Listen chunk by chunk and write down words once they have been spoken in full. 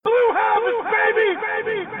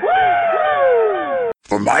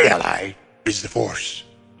For my ally is the Force.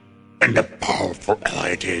 And a powerful ally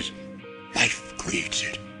it is. Life creates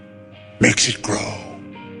it, makes it grow.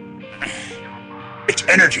 Its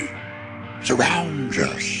energy surrounds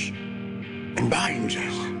us and binds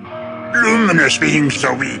us. Luminous beings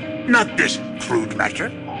so we, not this crude matter.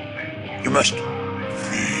 You must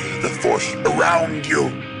feel the Force around you.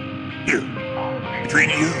 Here, between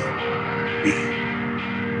you, me,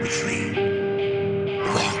 the tree, the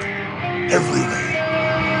rock, everywhere.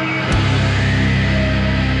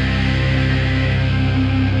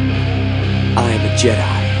 I am a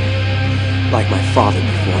Jedi, like my father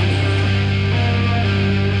before me.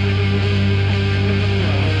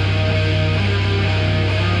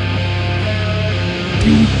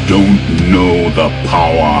 You don't know the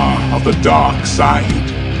power of the dark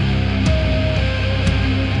side.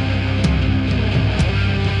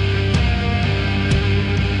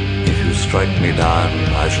 If you strike me down,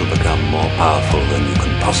 I shall become more powerful than you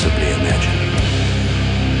can possibly imagine.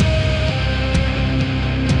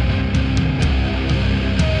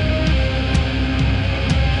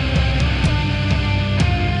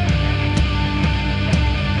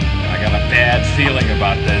 Bad feeling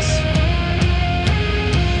about this.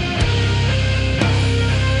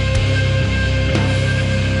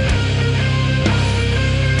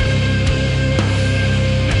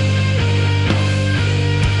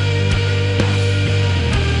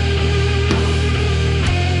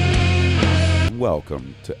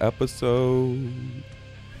 Welcome to episode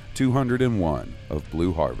 201 of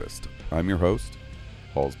Blue Harvest. I'm your host,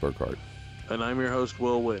 Halls Burkhart. And I'm your host,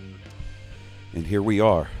 Will Witten. And here we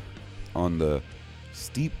are on the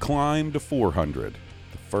steep climb to 400,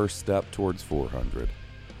 the first step towards 400.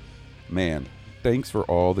 Man, thanks for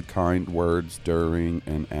all the kind words during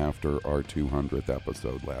and after our 200th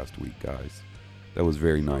episode last week, guys. That was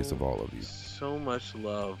very nice of all of you. So much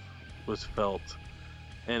love was felt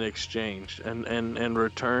and exchanged and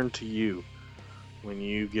returned to you when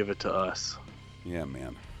you give it to us. Yeah,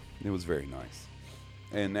 man. It was very nice.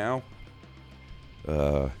 And now,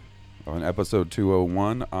 on episode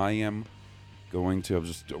 201, I am going to, I'll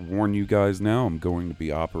just warn you guys now, I'm going to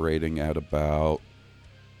be operating at about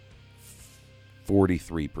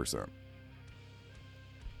 43%.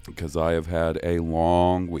 Because I have had a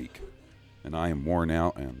long week, and I am worn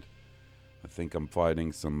out, and I think I'm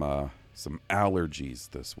fighting some allergies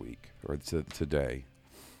this week, or today.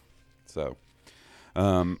 So,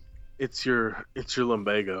 It's your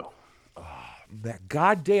lumbago. that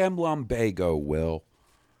goddamn lumbago, Will.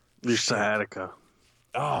 Your sciatica.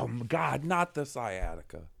 Oh, God, not the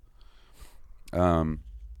sciatica.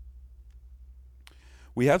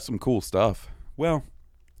 We have some cool stuff. Well,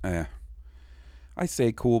 I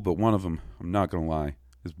say cool, but one of them, I'm not going to lie,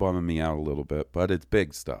 is bumming me out a little bit. But it's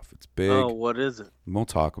big stuff. It's big. Oh, what is it? We'll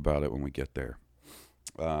talk about it when we get there.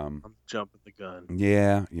 I'm jumping the gun.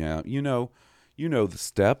 Yeah. You know the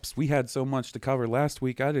steps. We had so much to cover last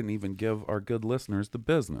week, I didn't even give our good listeners the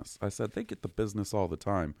business. I said they get the business all the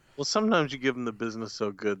time. Well, sometimes you give them the business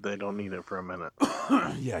so good they don't need it for a minute.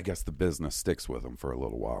 Yeah, I guess the business sticks with them for a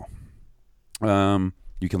little while.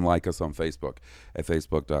 You can like us on Facebook at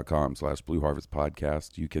facebook.com/Blue Harvest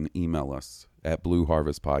Podcast. You can email us at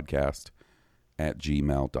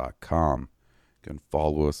blueharvestpodcast@gmail.com. You can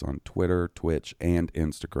follow us on Twitter, Twitch, and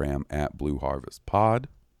Instagram at Blue Harvest Pod.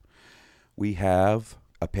 We have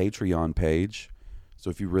a Patreon page, so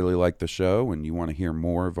if you really like the show and you want to hear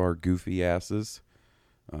more of our goofy asses,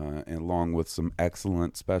 and along with some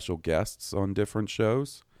excellent special guests on different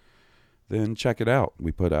shows, then check it out.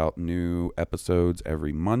 We put out new episodes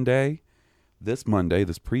every Monday. This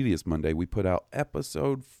previous Monday, we put out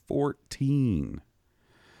episode 14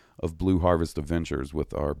 of Blue Harvest Adventures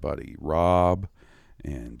with our buddy Rob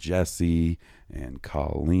and Jesse and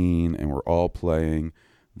Colleen, and we're all playing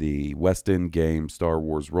the West End game, Star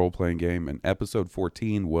Wars role-playing game, and episode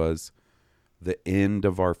 14 was the end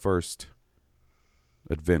of our first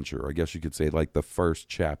adventure. I guess you could say like the first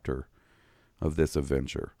chapter of this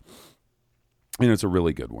adventure. And it's a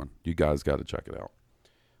really good one. You guys got to check it out.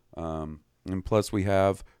 And plus we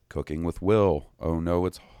have Cooking with Will, Oh No,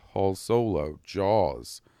 It's Hall Solo,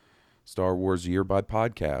 Jaws, Star Wars Year by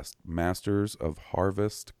Podcast, Masters of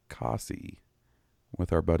Harvest Kasi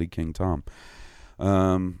with our buddy King Tom.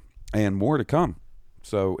 And more to come.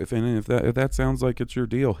 So if that sounds like it's your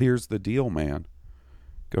deal, here's the deal, man.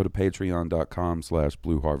 Go to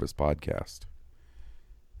patreon.com/Blue Harvest Podcast.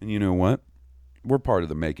 And you know what? We're part of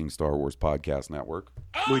the Making Star Wars Podcast Network.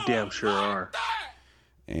 We damn sure are.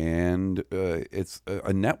 And it's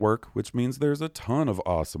a network, which means there's a ton of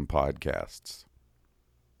awesome podcasts.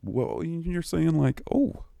 Well, you're saying like,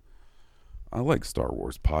 oh, I like Star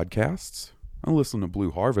Wars podcasts. I listen to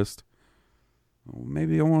Blue Harvest. Well,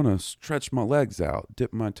 maybe I want to stretch my legs out,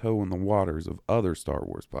 dip my toe in the waters of other Star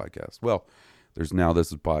Wars podcasts. Well, there's Now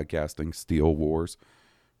This Is Podcasting, Steel Wars,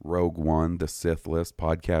 Rogue One, The Sith List,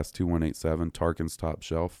 Podcast 2187, Tarkin's Top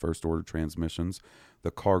Shelf, First Order Transmissions,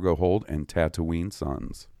 The Cargo Hold, and Tatooine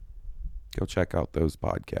Sons. Go check out those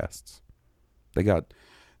podcasts. They got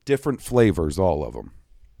different flavors, all of them.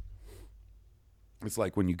 It's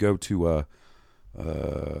like when you go to a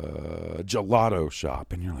gelato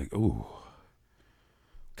shop and you're like, ooh,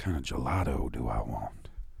 what kind of gelato do I want?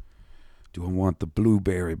 Do I want the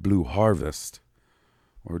blueberry Blue Harvest?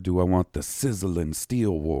 Or do I want the sizzling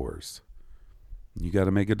Steel Wars? You got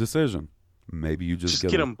to make a decision. Maybe you just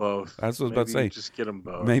get them both. That's what I was about to say. Just get them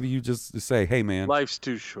both. Maybe you just say, hey, man. Life's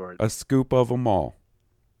too short. A scoop of them all.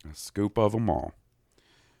 A scoop of them all.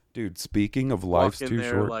 Dude, speaking of life's too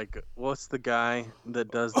short. Like, what's the guy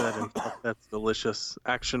that does that and that's delicious?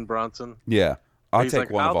 Action Bronson. Yeah. I'll take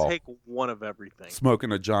one of all. I'll take one of everything.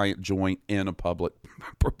 Smoking a giant joint in a public,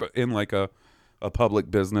 in like a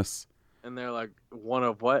public business. And they're like, one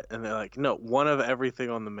of what? And they're like, no, one of everything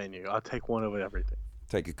on the menu. I'll take one of everything.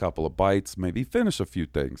 Take a couple of bites, maybe finish a few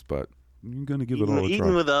things, but you're going to give it all a try.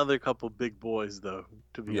 Eating with the other couple big boys, though,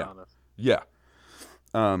 to be honest. Yeah.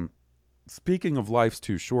 Speaking of life's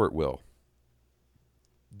too short, Will,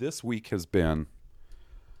 this week has been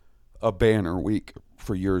a banner week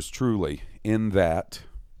for yours truly, in that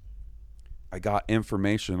I got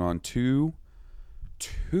information on two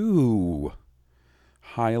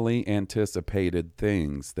highly anticipated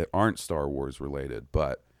things that aren't Star Wars related,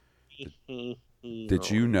 but that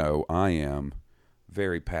you know I am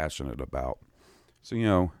very passionate about.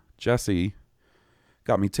 So, Jesse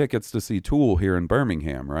got me tickets to see Tool here in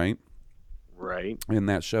Birmingham, right? Right. And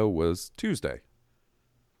that show was Tuesday.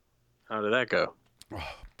 How did that go? Oh,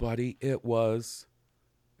 buddy, it was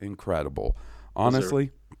incredible.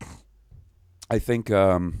 Honestly, I think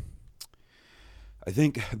the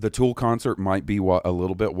Tool concert might be a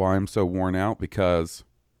little bit why I'm so worn out, because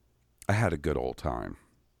I had a good old time.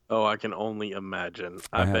 Oh, I can only imagine.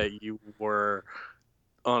 I bet you were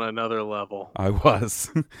on another level. I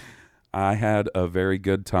was. I had a very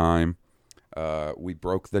good time. We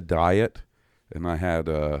broke the diet, and I had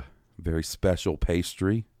a very special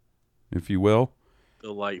pastry, if you will.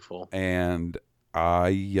 Delightful. And I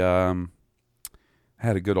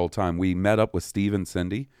had a good old time. We met up with Steve and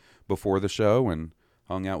Cindy before the show and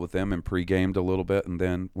hung out with them and pre-gamed a little bit, and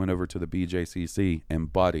then went over to the BJCC.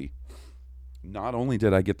 And buddy, not only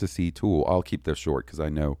did I get to see Tool, I'll keep this short because I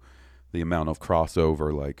know the amount of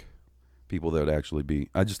crossover, like people that would actually be,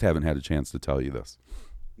 I just haven't had a chance to tell you this.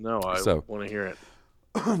 No, I want to hear it.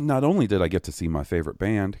 Not only did I get to see my favorite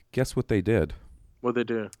band, guess what they did? What'd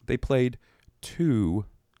they do? They played 2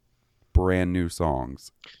 brand new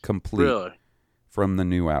songs, complete, from the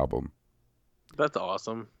new album. That's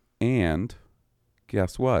awesome. And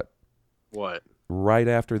guess what? What? Right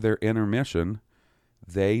after their intermission,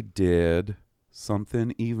 they did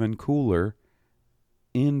something even cooler.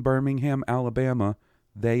 In Birmingham, Alabama,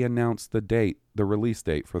 they announced the release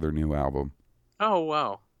date for their new album. Oh,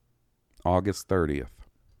 wow. August 30th.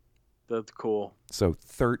 That's cool. So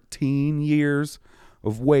 13 years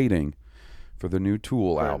of waiting for the new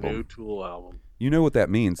Tool album. New Tool album. You know what that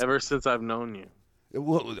means? Ever since I've known you.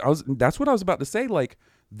 Well, that's what I was about to say. Like,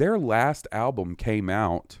 their last album came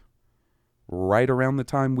out right around the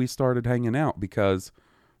time we started hanging out, because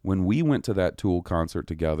when we went to that Tool concert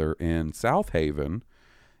together in South Haven,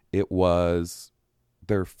 it was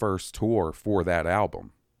their first tour for that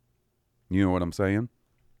album. You know what I'm saying?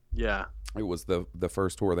 Yeah. It was the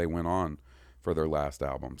first tour they went on for their last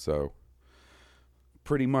album. So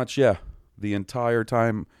pretty much, yeah, the entire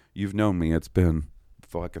time you've known me, it's been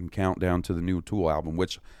fucking countdown to the new Tool album,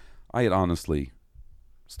 which I had honestly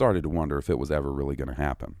started to wonder if it was ever really going to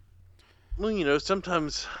happen. Well,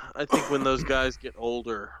 sometimes I think when those guys get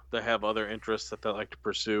older, they have other interests that they like to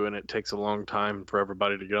pursue, and it takes a long time for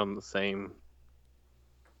everybody to get on the same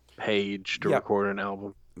page to record an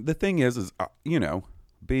album. The thing is,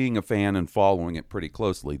 being a fan and following it pretty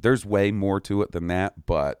closely, there's way more to it than that,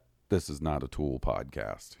 but this is not a Tool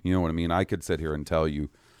podcast. You know what I mean? I could sit here and tell you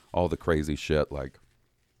all the crazy shit, like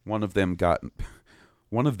one of them got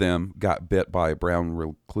bit by a brown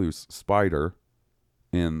recluse spider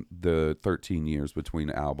in the 13 years between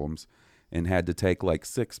albums and had to take like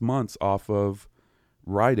 6 months off of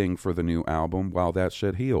writing for the new album while that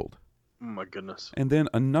shit healed. Oh my goodness. And then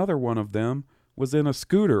another one of them was in a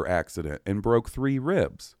scooter accident and broke 3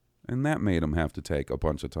 ribs, and that made him have to take a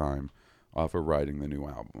bunch of time off of writing the new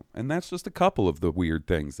album. And that's just a couple of the weird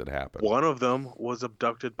things that happened. One of them was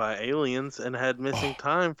abducted by aliens and had missing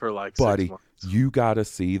time for like Buddy, 6 months. you got to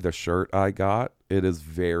see the shirt I got. It is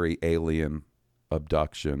very alien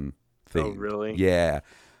abduction themed. Oh, really? Yeah.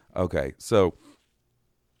 Okay, so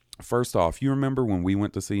first off, you remember when we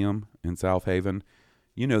went to see them in South Haven?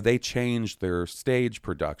 You know, they changed their stage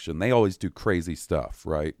production. They always do crazy stuff,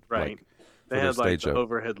 right? Right. for They their had like stage the show.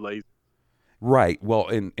 overhead laser. Right. Well,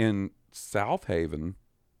 in South Haven,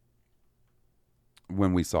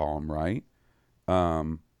 when we saw them, right,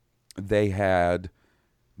 they had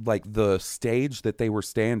like the stage that they were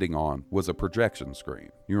standing on was a projection screen.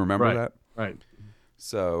 You remember Right. that? Right.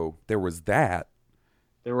 So there was that.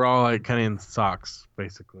 They were all like kind of in socks,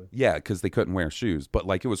 basically. Yeah, because they couldn't wear shoes. But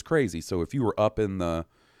like it was crazy. So if you were up in the,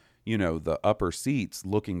 you know, the upper seats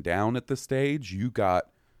looking down at the stage, you got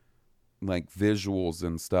like visuals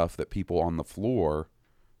and stuff that people on the floor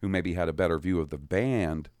who maybe had a better view of the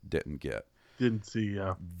band didn't get. Didn't see.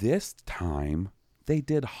 This time they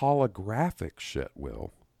did holographic shit,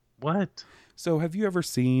 Will. What? So have you ever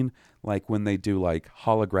seen like when they do like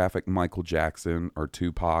holographic Michael Jackson or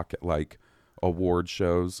Tupac at like award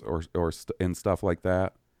shows and stuff like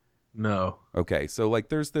that? No. Okay, so like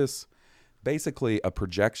there's this basically a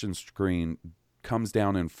projection screen comes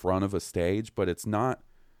down in front of a stage, but it's not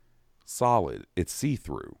solid. It's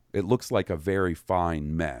see-through. It looks like a very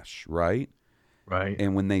fine mesh, right? Right.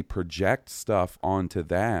 And when they project stuff onto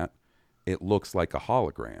that, it looks like a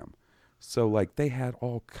hologram. So like they had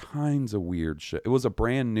all kinds of weird shit. It was a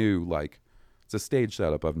brand new, like, it's a stage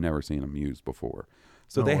setup I've never seen them use before.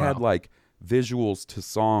 So they had like visuals to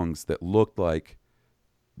songs that looked like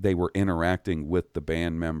they were interacting with the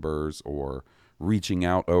band members or reaching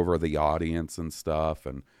out over the audience and stuff.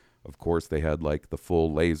 And of course they had like the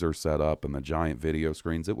full laser setup and the giant video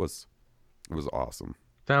screens. It was awesome.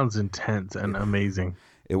 Sounds intense and amazing.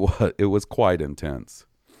 It was quite intense.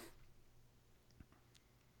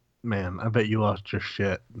 Man, I bet you lost your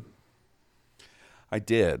shit. I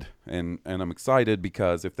did, and I'm excited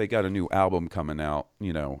because if they got a new album coming out,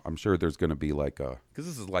 you know, I'm sure there's going to be like because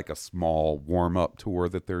this is like a small warm-up tour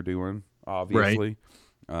that they're doing, obviously.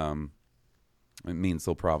 Right. It means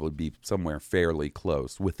they'll probably be somewhere fairly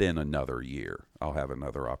close within another year. I'll have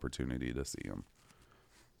another opportunity to see them.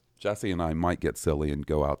 Jesse and I might get silly and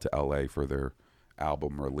go out to LA for their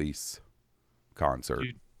album release concert.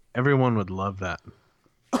 Dude, everyone would love that.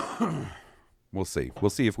 We'll see.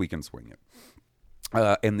 We'll see if we can swing it.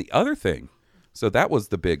 And the other thing, so that was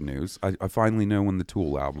the big news. I finally know when the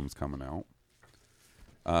Tool album's coming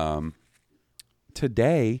out.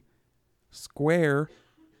 Today, Square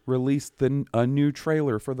released a new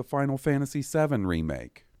trailer for the Final Fantasy VII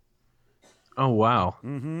remake. Oh, wow.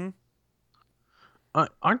 Mm-hmm.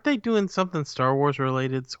 Aren't they doing something Star Wars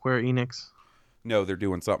related, Square Enix? No, they're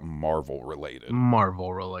doing something Marvel related.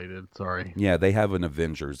 Marvel related, sorry. Yeah, they have an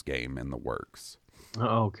Avengers game in the works.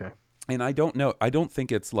 Oh, okay. And I don't know. I don't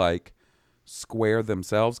think it's like Square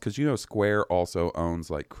themselves, because you know Square also owns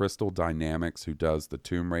like Crystal Dynamics, who does the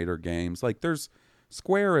Tomb Raider games. Like there's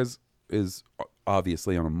Square is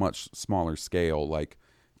obviously on a much smaller scale, like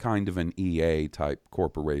kind of an EA type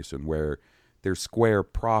corporation where they're Square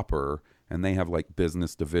proper and they have like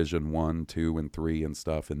business division 1, 2, and 3 and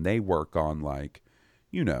stuff, and they work on like,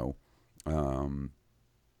 you know,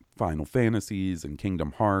 Final Fantasies and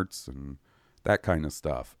Kingdom Hearts and that kind of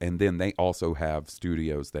stuff. And then they also have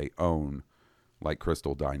studios they own, like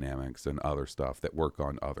Crystal Dynamics and other stuff that work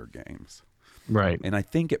on other games. Right. And I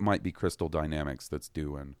think it might be Crystal Dynamics that's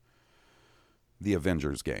doing the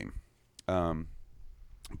Avengers game.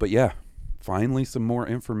 But yeah, finally some more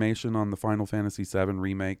information on the Final Fantasy VII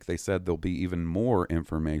remake. They said there'll be even more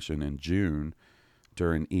information in June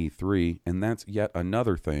during E3. And that's yet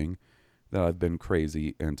another thing that I've been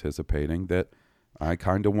crazy anticipating, that I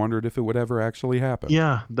kind of wondered if it would ever actually happen.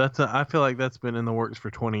 Yeah, I feel like that's been in the works for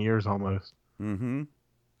 20 years almost. Mm-hmm.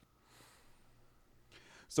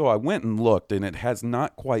 So I went and looked, and it has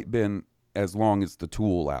not quite been as long as the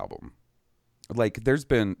Tool album. Like there's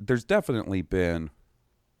definitely been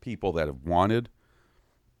people that have wanted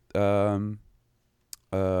Final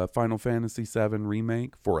Fantasy VII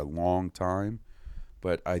remake for a long time,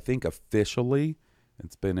 but I think officially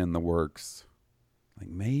it's been in the works like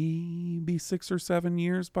maybe 6 or 7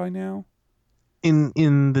 years by now.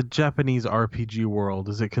 In the Japanese RPG world,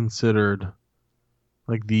 is it considered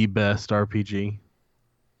like the best RPG?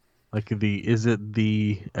 Like is it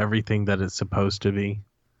the everything that it's supposed to be?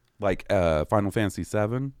 Like Final Fantasy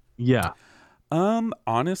VII? Yeah.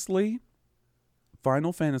 Honestly,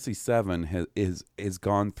 Final Fantasy VII has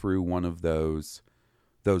gone through one of those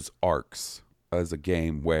arcs as a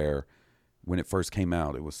game where when it first came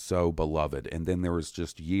out, it was so beloved. And then there was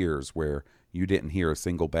just years where you didn't hear a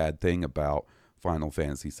single bad thing about Final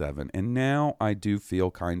Fantasy VII. And now I do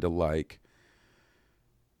feel kind of like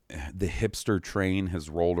the hipster train has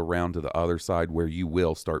rolled around to the other side, where you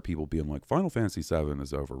will start people being like, Final Fantasy VII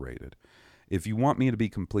is overrated. If you want me to be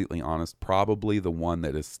completely honest, probably the one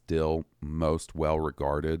that is still most well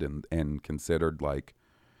regarded and considered like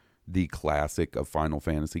the classic of Final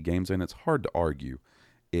Fantasy games, and it's hard to argue,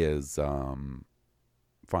 is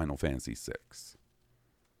Final Fantasy VI.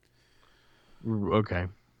 Okay.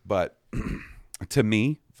 But to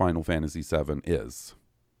me, Final Fantasy VII is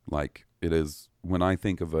like, it is, when I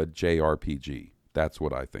think of a JRPG, that's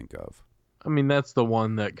what I think of. I mean, that's the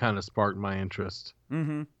one that kind of sparked my interest.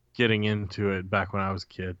 Mm-hmm. Getting into it back when I was a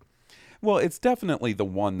kid. Well, it's definitely the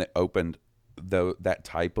one that opened that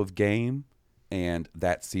type of game and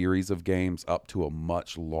that series of games up to a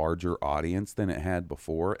much larger audience than it had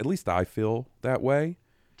before. At least I feel that way.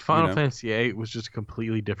 Final Fantasy VIII was just a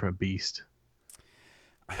completely different beast.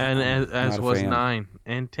 And as was 9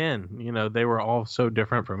 and 10. They were all so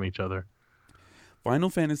different from each other. Final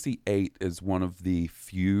Fantasy VIII is one of the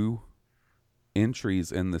few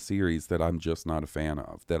entries in the series that I'm just not a fan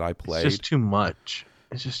of, that I played. It's just too much.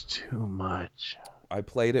 I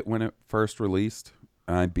played it when it first released,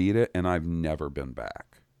 and I beat it, and I've never been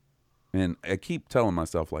back. And I keep telling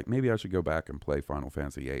myself, like, maybe I should go back and play Final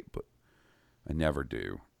Fantasy VIII, but I never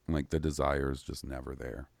do. Like, the desire is just never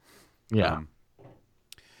there. Yeah.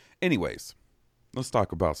 Anyways, let's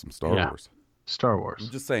talk about some Star Wars. Star Wars.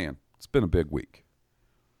 I'm just saying, it's been a big week.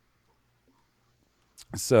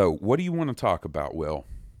 So, what do you want to talk about, Will?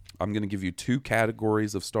 I'm going to give you 2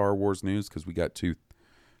 categories of Star Wars news because we got two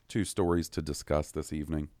stories to discuss this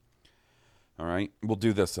evening. All right? We'll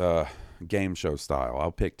do this game show style.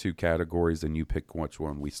 I'll pick 2 categories and you pick which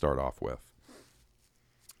one we start off with.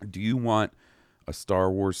 Do you want a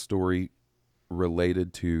Star Wars story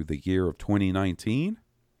related to the year of 2019?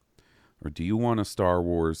 Or do you want a Star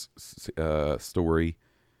Wars story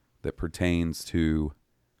that pertains to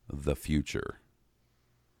the future?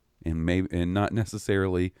 And not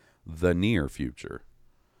necessarily the near future.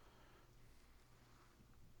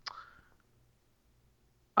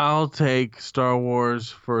 I'll take Star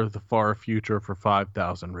Wars for the far future for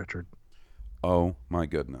 5,000, Richard. Oh my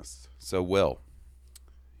goodness. So, Will,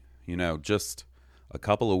 just a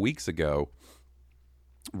couple of weeks ago,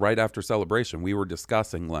 right after Celebration, we were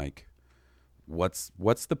discussing like what's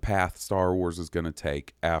the path Star Wars is going to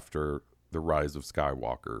take after The Rise of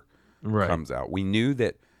Skywalker comes out. We knew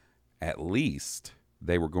that at least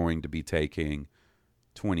they were going to be taking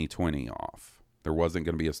 2020 off. There wasn't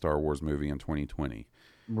going to be a Star Wars movie in 2020.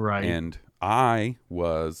 Right. And I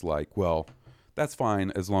was like, well, that's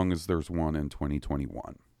fine as long as there's one in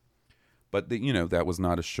 2021. But, that was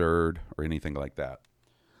not assured or anything like that.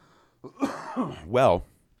 Well,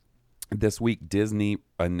 this week Disney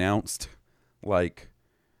announced like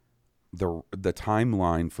the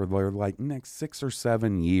timeline for their like next 6 or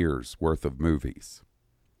 7 years worth of movies.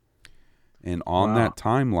 And on that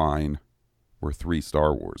timeline were 3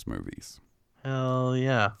 Star Wars movies. Hell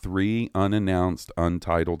yeah. 3 unannounced,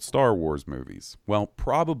 untitled Star Wars movies. Well,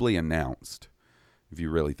 probably announced, if you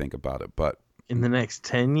really think about it. But in the next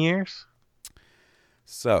 10 years?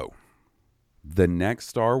 So, the next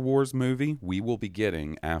Star Wars movie we will be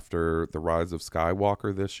getting after The Rise of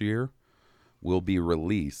Skywalker this year will be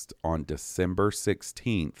released on December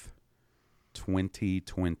 16th,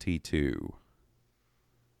 2022.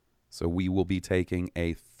 So we will be taking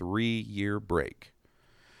a 3-year break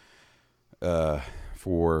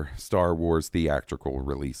for Star Wars theatrical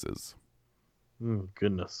releases.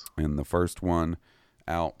 Goodness. And the first one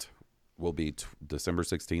out will be December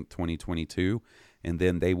 16th, 2022. And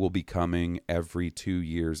then they will be coming every 2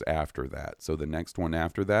 years after that. So the next one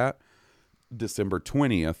after that, December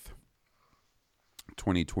 20th,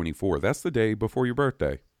 2024. That's the day before your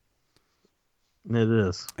birthday. It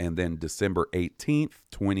is. And then December 18th,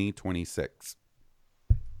 2026.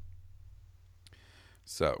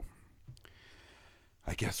 So,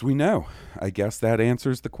 I guess we know. I guess that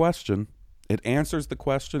answers the question. It answers the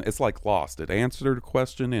question. It's like Lost. It answered a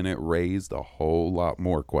question and it raised a whole lot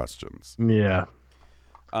more questions. Yeah.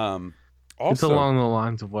 Also, it's along the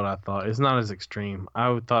lines of what I thought. It's not as extreme.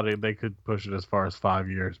 I thought they could push it as far as 5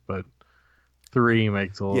 years, but 3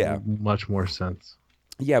 makes much more sense.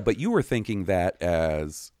 Yeah, but you were thinking that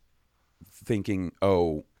as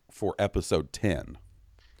for episode 10.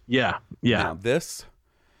 Yeah. Now this,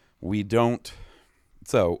 we don't.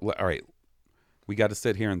 So, all right, we got to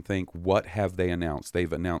sit here and think, what have they announced?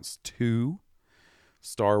 They've announced 2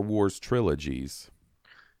 Star Wars trilogies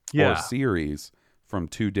or series from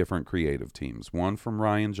two different creative teams, one from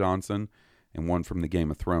Rian Johnson and one from the Game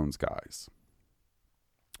of Thrones guys.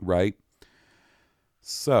 Right?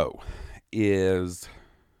 So,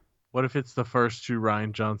 what if it's the first two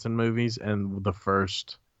Rian Johnson movies and the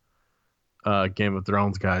first Game of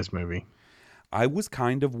Thrones guys movie? I was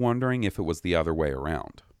kind of wondering if it was the other way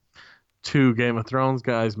around. Two Game of Thrones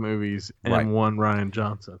guys movies and Right. one Rian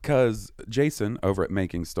Johnson. Because Jason over at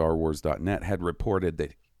MakingStarWars.net had reported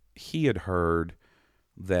that he had heard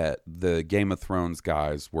that the Game of Thrones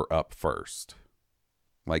guys were up first.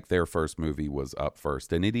 Like their first movie was up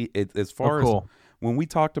first. And it as far as when we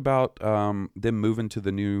talked about them moving to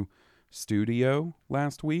the new studio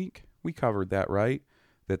last week, we covered that, right?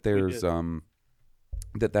 That there's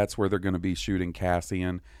that's where they're going to be shooting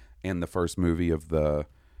Cassian and the first movie of the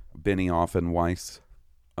Benioff and Weiss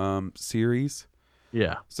series.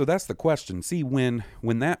 Yeah. So that's the question. See, when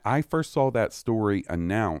that I first saw that story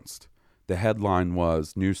announced, the headline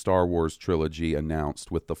was New Star Wars Trilogy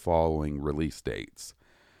announced with the following release dates.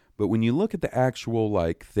 But when you look at the actual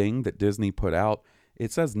like thing that Disney put out,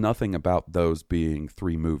 it says nothing about those being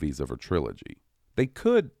 3 movies of a trilogy. They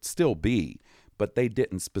could still be, but they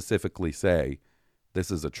didn't specifically say this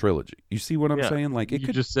is a trilogy. You see what I'm saying? Like it you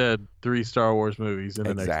could just said 3 Star Wars movies in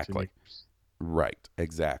the next 2 years. Right,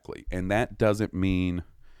 exactly. And that doesn't mean,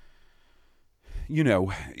 you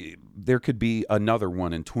know, there could be another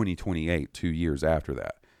one in 2028, 2 years after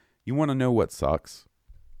that. You want to know what sucks?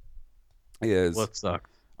 What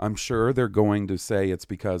sucks? I'm sure they're going to say it's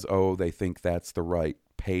because, they think that's the right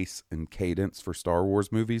pace and cadence for Star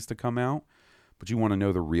Wars movies to come out. But you want to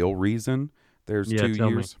know the real reason there's 2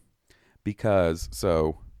 years? Because,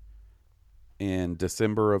 in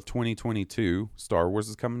December of 2022, Star Wars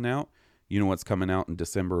is coming out. You know what's coming out in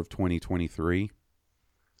December of 2023?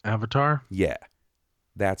 Avatar? Yeah.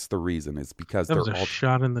 That's the reason. It's because that was a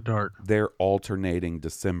shot in the dark. They're alternating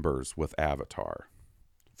Decembers with Avatar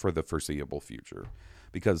for the foreseeable future.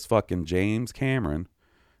 Because fucking James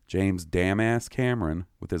damn ass Cameron,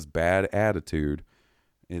 with his bad attitude,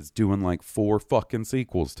 is doing like 4 fucking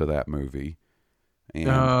sequels to that movie. And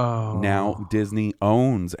now Disney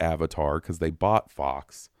owns Avatar because they bought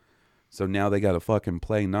Fox. So now they got to fucking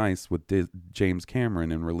play nice with James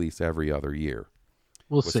Cameron and release every other year.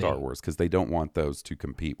 We'll see. Star Wars, because they don't want those to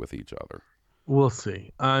compete with each other. We'll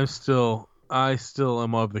see. I still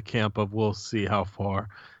am of the camp of we'll see how far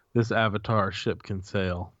this Avatar ship can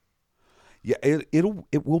sail. Yeah,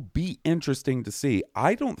 it will be interesting to see.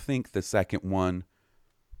 I don't think the second one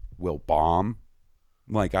will bomb.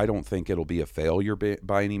 Like, I don't think it'll be a failure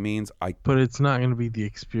by any means. But it's not going to be the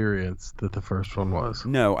experience that the first one was.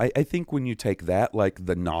 No, I think when you take that, like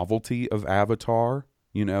the novelty of Avatar,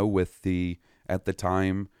 you know, with the, at the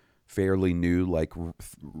time, fairly new, like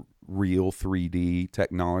real 3D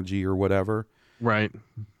technology or whatever. Right.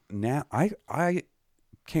 Now, I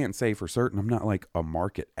can't say for certain. I'm not like a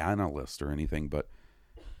market analyst or anything, but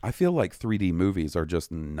I feel like 3D movies are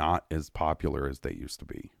just not as popular as they used to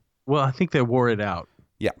be. Well, I think they wore it out.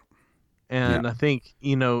 Yeah. And I think,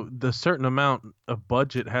 you know, the certain amount of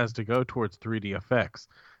budget has to go towards 3D effects.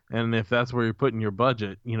 And if that's where you're putting your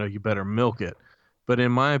budget, you know, you better milk it. But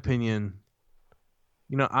in my opinion,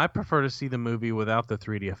 you know, I prefer to see the movie without the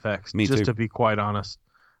 3D effects. Me just too. To be quite honest.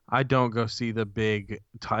 I don't go see the big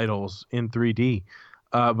titles in 3D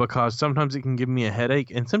because sometimes it can give me a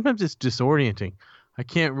headache and sometimes it's disorienting. I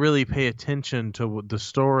can't really pay attention to the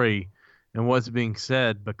story and what's being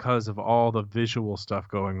said because of all the visual stuff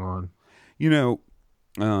going on. You know,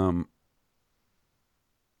 it's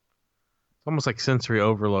almost like sensory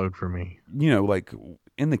overload for me. You know, like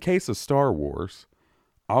in the case of Star Wars,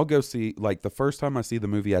 I'll go see, like the first time I see the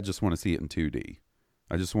movie, I just want to see it in 2D.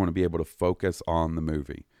 I just want to be able to focus on the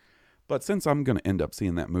movie. But since I'm going to end up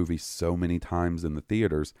seeing that movie so many times in the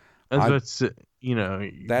theaters, that's you know,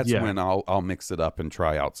 that's when I'll mix it up and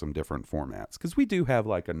try out some different formats. Because we do have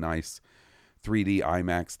like a nice 3D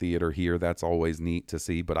IMAX theater here. That's always neat to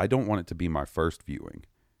see, but I don't want it to be my first viewing.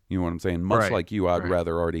 You know what I'm saying? Much like you, I'd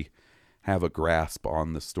rather already have a grasp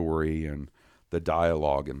on the story and the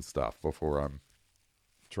dialogue and stuff before I'm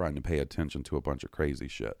trying to pay attention to a bunch of crazy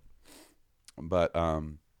shit. But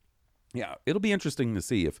yeah, it'll be interesting to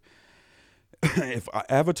see if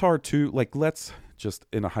Avatar 2, like, let's just,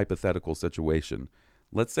 in a hypothetical situation,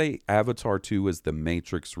 let's say Avatar 2 is the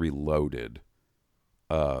Matrix Reloaded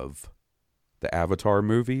of the Avatar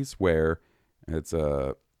movies, where it's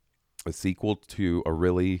a sequel to a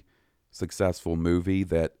really successful movie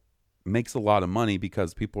that makes a lot of money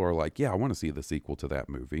because people are like, yeah, I want to see the sequel to that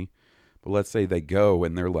movie. But let's say they go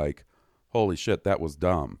and they're like, holy shit, that was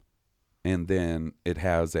dumb. And then it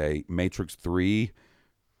has a Matrix 3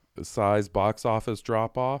 size box office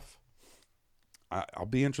drop off, I'll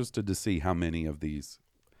be interested to see how many of these.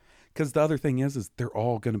 Because the other thing is they're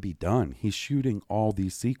all going to be done. He's shooting all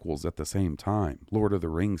these sequels at the same time, Lord of the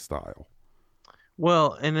Rings style.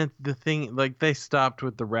 Well, and the thing, like, they stopped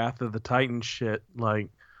with the Wrath of the Titans shit, like,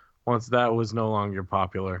 once that was no longer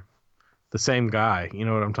popular. The same guy, you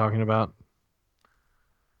know what I'm talking about?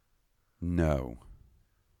 No.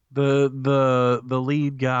 The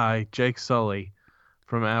lead guy, Jake Sully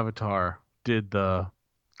from Avatar, did the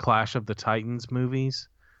Clash of the Titans movies,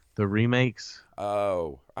 the remakes.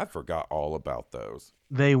 Oh, I forgot all about those.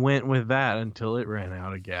 They went with that until it ran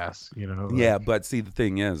out of gas, you know? Like, Yeah, but see, the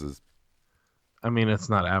thing is I mean, it's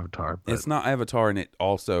not Avatar. But it's not Avatar, and it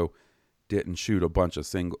also didn't shoot a bunch of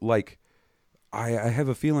single. Like, I have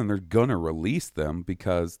a feeling they're gonna release them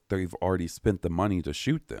because they've already spent the money to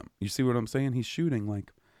shoot them. You see what I'm saying? He's shooting,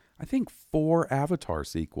 like, I think 4 Avatar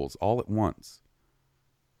sequels all at once.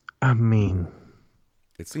 I mean,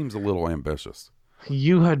 It seems a little ambitious.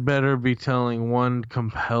 you had better be telling one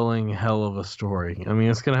compelling hell of a story. I mean,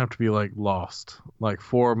 it's going to have to be like Lost, like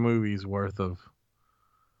 4 movies worth of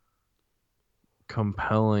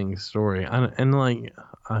compelling story. And like,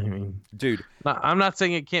 I mean, Dude, I'm not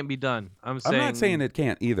saying it can't be done. I'm not saying it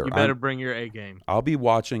can't either. You better bring your A game. I'll be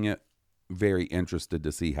watching it, very interested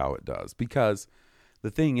to see how it does, because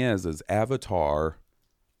the thing is Avatar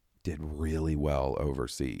did really well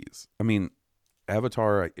overseas. I mean,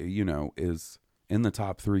 Avatar, you know, is in the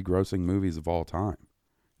top 3 grossing movies of all time.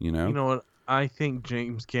 You know? You know what? I think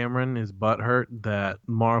James Cameron is butthurt that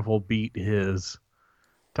Marvel beat his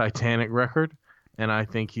Titanic record, and I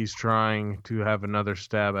think he's trying to have another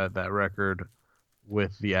stab at that record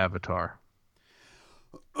with the Avatar.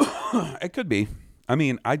 It could be. I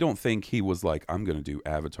mean, I don't think he was like, I'm going to do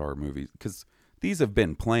Avatar movies, because these have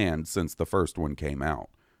been planned since the first one came out,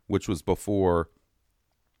 which was before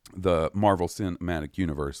the Marvel Cinematic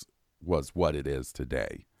Universe was what it is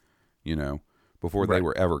today, you know, before they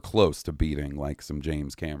were ever close to beating like some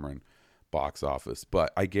James Cameron box office.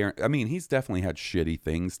 But I mean, he's definitely had shitty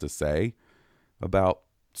things to say about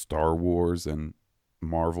Star Wars and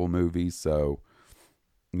Marvel movies. So,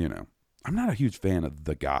 you know, I'm not a huge fan of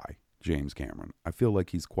the guy, James Cameron. I feel like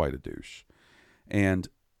he's quite a douche. And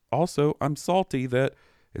also, I'm salty that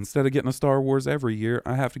instead of getting a Star Wars every year,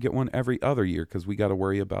 I have to get one every other year because we got to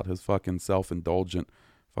worry about his fucking self-indulgent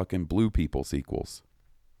fucking Blue People sequels.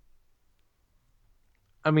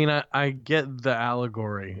 I mean, I get the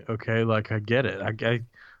allegory, okay? Like, I get it.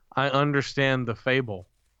 I understand the fable,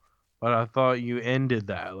 but I thought you ended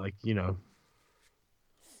that, like, you know.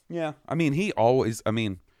 Yeah, I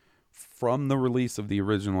mean, from the release of the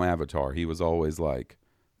original Avatar, he was always like,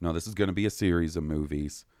 no, this is going to be a series of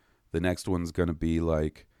movies. The next one's going to be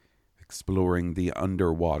like exploring the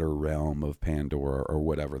underwater realm of Pandora or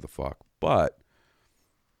whatever the fuck. But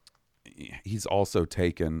he's also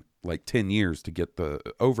taken like 10 years to get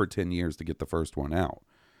over 10 years to get the first one out.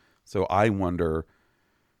 So I wonder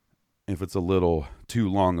if it's a little too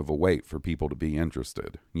long of a wait for people to be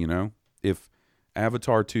interested, you know? If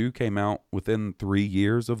Avatar 2 came out within 3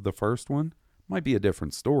 years of the first one, might be a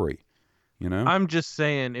different story, you know? I'm just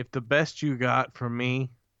saying, if the best you got from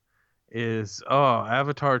me is,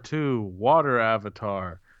 Avatar 2, water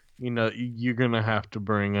Avatar, you know, you're going to have to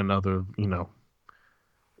bring another, you know,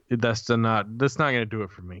 that's not going to do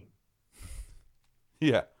it for me.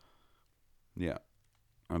 Yeah. Yeah.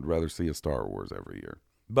 I'd rather see a Star Wars every year.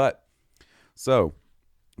 But, so,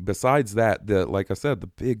 besides that, like I said, the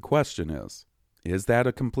big question is that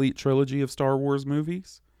a complete trilogy of Star Wars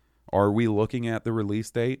movies? Are we looking at the release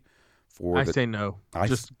date? I say no.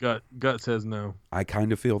 Gut says no. I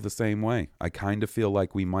kind of feel the same way. I kind of feel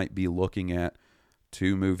like we might be looking at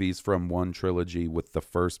 2 movies from one trilogy with the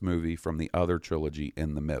first movie from the other trilogy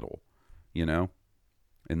in the middle, you know,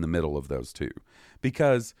 in the middle of those 2.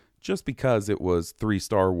 Because just because it was 3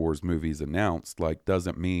 Star Wars movies announced, like,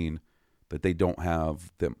 doesn't mean that they don't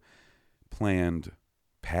have them planned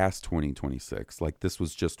past 2026. Like, this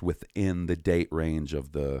was just within the date range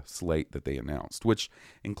of the slate that they announced, which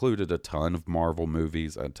included a ton of Marvel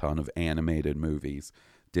movies, a ton of animated movies,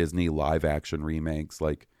 Disney live action remakes.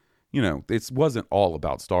 Like, you know, it wasn't all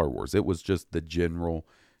about Star Wars. It was just the general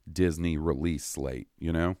Disney release slate,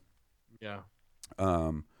 you know? Yeah.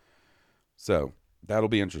 So that'll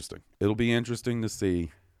be interesting. It'll be interesting to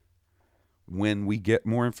see when we get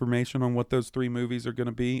more information on what those 3 movies are going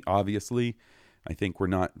to be. Obviously, I think we're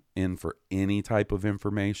not in for any type of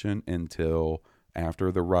information until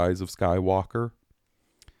after the Rise of Skywalker.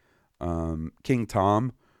 King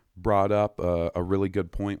Tom brought up a really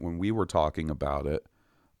good point when we were talking about it.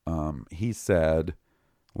 He said,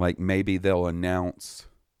 like, maybe they'll announce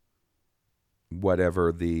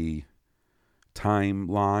whatever the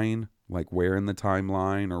timeline, like where in the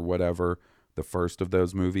timeline or whatever the first of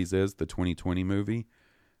those movies is, the 2020 movie,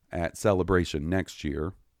 at Celebration next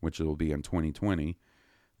year, which it will be in 2020.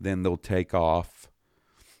 Then they'll take off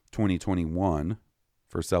 2021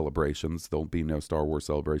 for celebrations. There'll be no Star Wars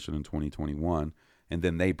Celebration in 2021. And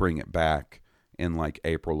then they bring it back in like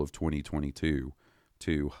April of 2022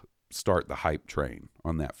 to start the hype train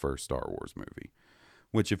on that first Star Wars movie.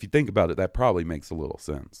 Which, if you think about it, that probably makes a little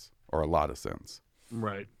sense, or a lot of sense.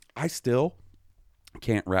 Right. I still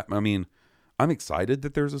can't I'm excited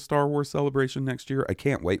that there's a Star Wars Celebration next year. I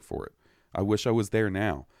can't wait for it. I wish I was there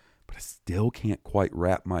now. But I still can't quite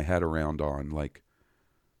wrap my head around on, like,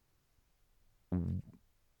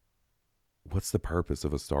 what's the purpose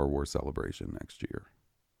of a Star Wars Celebration next year?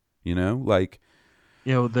 You know, like,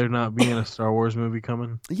 There not being a Star Wars movie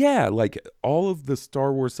coming. Yeah, like all of the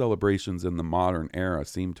Star Wars celebrations in the modern era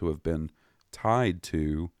seem to have been tied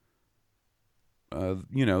to,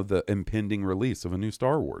 the impending release of a new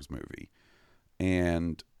Star Wars movie.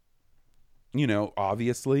 And,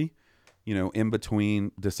 obviously, in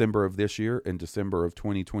between December of this year and December of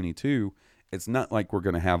 2022, it's not like we're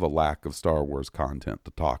going to have a lack of Star Wars content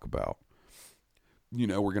to talk about. We're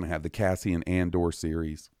going to have the Cassian Andor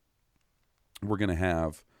series. We're going to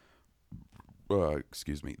have,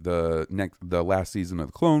 the last season of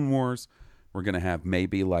the Clone Wars. We're going to have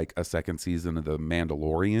maybe like a second season of The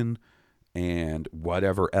Mandalorian and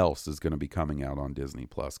whatever else is going to be coming out on Disney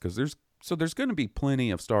Plus. Because there's going to be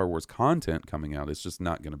plenty of Star Wars content coming out. It's just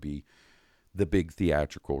not going to be the big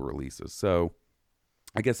theatrical releases. So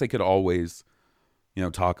I guess they could always,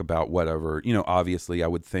 talk about whatever, obviously I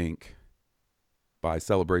would think by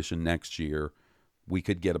Celebration next year, we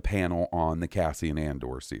could get a panel on the Cassian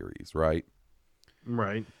Andor series, right?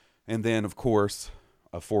 Right. And then, of course,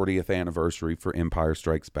 a 40th anniversary for Empire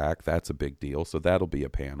Strikes Back. That's a big deal. So that'll be a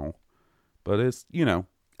panel. But it's,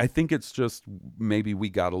 I think it's just maybe we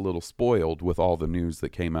got a little spoiled with all the news that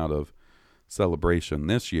came out of Celebration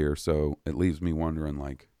this year. So it leaves me wondering,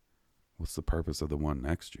 like, what's the purpose of the one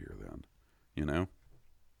next year then?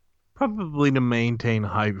 Probably to maintain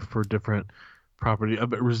hype for different property.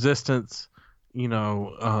 But Resistance,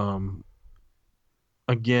 again,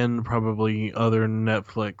 probably other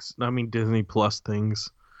Disney Plus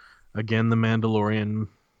things. Again, The Mandalorian.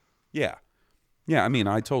 Yeah. Yeah,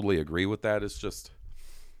 I totally agree with that. It's just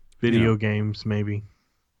video games, maybe.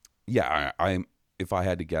 Yeah, I if I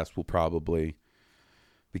had to guess, we'll probably,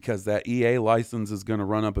 because that EA license is going to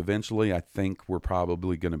run up eventually, I think we're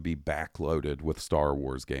probably going to be backloaded with Star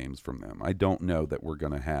Wars games from them. I don't know that we're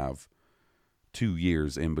going to have 2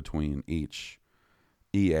 years in between each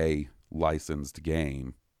EA licensed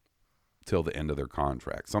game till the end of their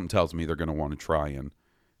contract. Something tells me they're going to want to try and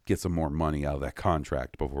get some more money out of that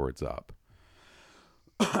contract before it's up.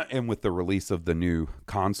 And with the release of the new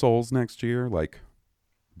consoles next year, like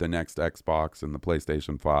the next Xbox and the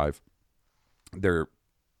PlayStation 5, they're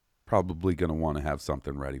probably going to want to have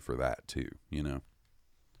something ready for that too,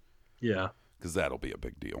 Yeah. Because that'll be a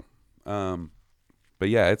big deal. But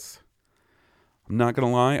yeah, I'm not going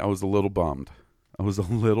to lie, I was a little bummed. I was a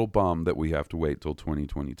little bummed that we have to wait till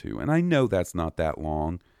 2022. And I know that's not that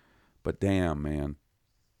long, but damn, man.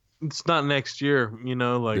 It's not next year,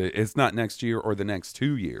 It's not next year or the next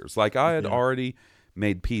 2 years. Like, I had already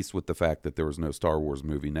made peace with the fact that there was no Star Wars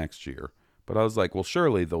movie next year. But I was like, well,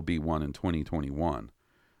 surely there'll be one in 2021.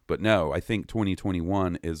 But no, I think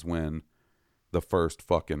 2021 is when the first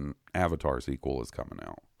fucking Avatar sequel is coming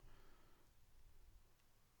out.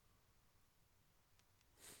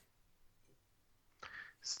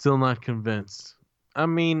 Still not convinced.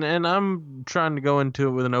 And I'm trying to go into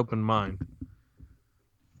it with an open mind.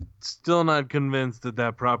 Still not convinced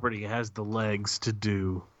that property has the legs to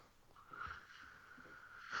do,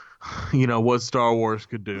 what Star Wars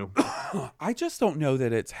could do. I just don't know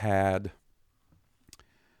that it's had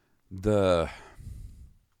the,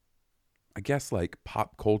 I guess, like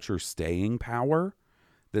pop culture staying power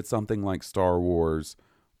that something like Star Wars,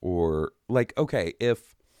 or like, okay,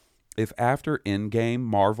 if after Endgame,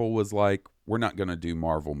 Marvel was like, we're not going to do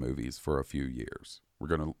Marvel movies for a few years. We're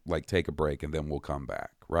going to like take a break and then we'll come back,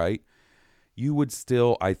 right? You would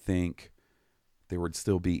still, I think there would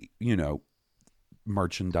still be,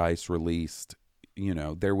 merchandise released,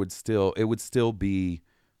 it would still be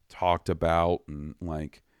talked about, and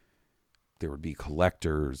like there would be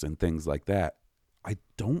collectors and things like that. I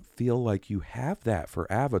don't feel like you have that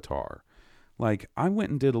for Avatar. Like, I went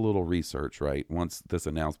and did a little research, right? Once this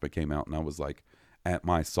announcement came out, and I was like at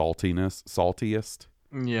my saltiest.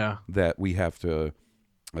 Yeah. That we have to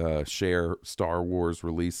share Star Wars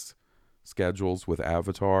release schedules with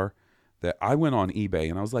Avatar. that I went on eBay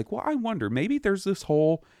and I was like, well, I wonder, maybe there's this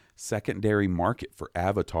whole secondary market for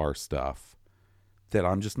Avatar stuff that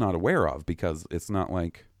I'm just not aware of because it's not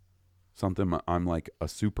like something I'm like a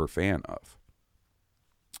super fan of.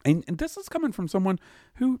 And this is coming from someone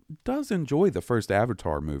who does enjoy the first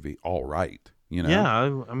Avatar movie, all right, you know?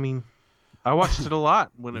 Yeah, I mean, I watched it a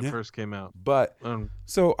lot when it Yeah. first came out. But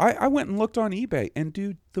so I went and looked on eBay, and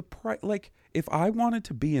dude, the price, like, if I wanted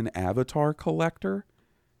to be an Avatar collector,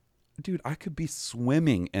 dude, I could be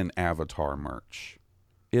swimming in Avatar merch.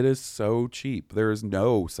 It is so cheap. There is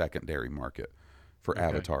no secondary market for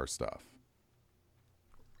Avatar stuff.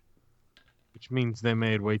 Which means they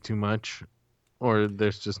made way too much, or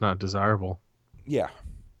there's just not desirable. Yeah.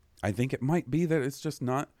 I think it might be that it's just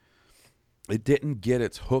not, it didn't get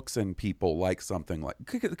its hooks in people like something like,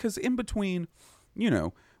 because in between, you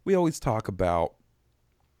know, we always talk about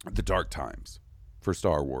the dark times for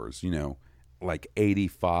Star Wars, you know, like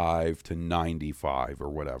 85 to 95 or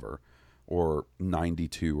whatever, or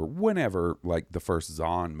 92 or whenever, like the first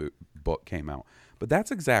Zahn book came out. But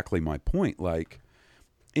that's exactly my point. Like,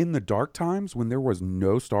 in the dark times when there was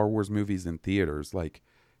no Star Wars movies in theaters, like,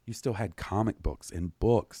 you still had comic books and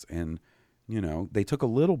books, and, you know, they took a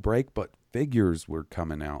little break, but figures were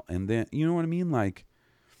coming out. And then, you know what I mean? Like,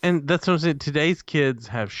 and that's what I'm saying. Today's kids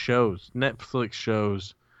have shows, Netflix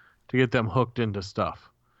shows, to get them hooked into stuff.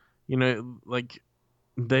 You know, like,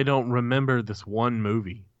 they don't remember this one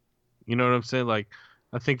movie. You know what I'm saying? Like,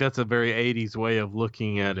 I think that's a very 80s way of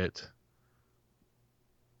looking at it.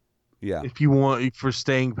 yeah. If you want, for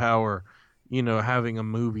staying power, you know, having a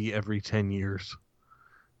movie every 10 years.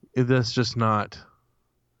 That's just not...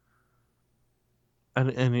 I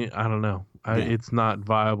don't know. It's not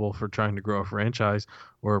viable for trying to grow a franchise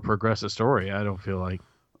or progress a story, I don't feel like.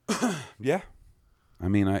 Yeah. I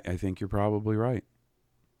mean, I think you're probably right.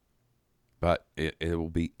 But it will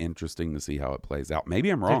be interesting to see how it plays out. Maybe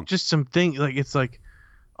I'm wrong. Just something, like, it's like,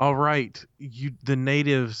 all right, the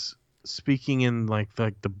natives speaking in like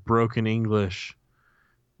the broken English,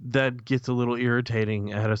 that gets a little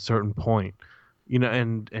irritating at a certain point. You know,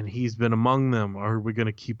 and he's been among them. Are we going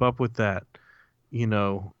to keep up with that? You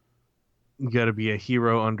know, you got to be a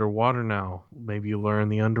hero underwater now. Maybe you learn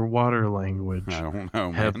the underwater language. I don't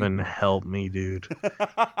know, man. Heaven help me, dude.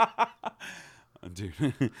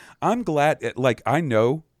 Dude, I'm glad. Like, I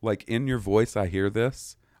know, like, in your voice, I hear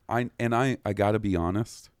this. I got to be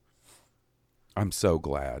honest. I'm so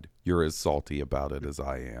glad you're as salty about it as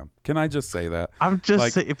I am. Can I just say that? I'm just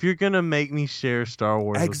like, saying, if you're gonna make me share Star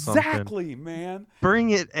Wars exactly, with something, man,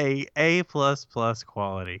 bring it A++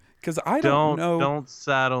 quality. Because I don't know. Don't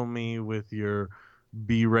saddle me with your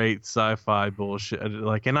B-rate sci-fi bullshit.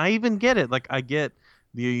 Like, and I even get it. Like, I get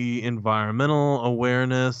the environmental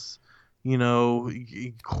awareness. You know,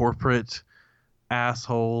 corporate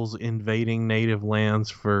assholes invading native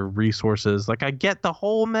lands for resources. Like, I get the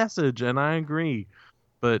whole message and I agree,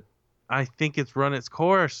 but I think it's run its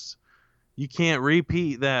course. You can't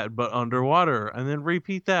repeat that but underwater, and then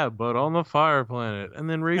repeat that but on the fire planet, and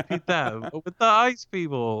then repeat that with the ice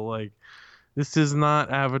people. Like, this is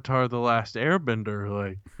not Avatar: The Last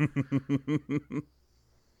Airbender.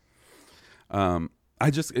 Like,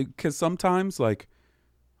 I just, because sometimes, like,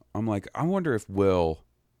 I'm like, I wonder if Will,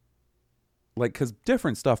 like, because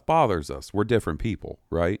different stuff bothers us. We're different people,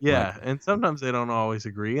 right? yeah, Like, and sometimes they don't always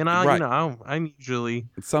agree, and I, Right. you know, I'm usually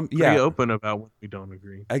pretty yeah, open about when we don't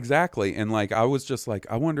agree. exactly. And like, I was just like,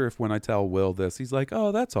 I wonder if when I tell Will this, he's like,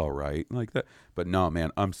 oh, that's all right, like that. But no,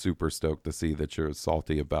 man, I'm super stoked to see that you're as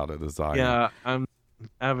salty about it as I am.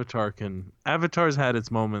 Yeah, Avatar's had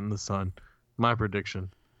its moment in the sun. My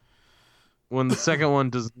prediction. When the second one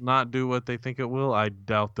does not do what they think it will, I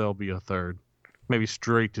doubt there'll be a third. Maybe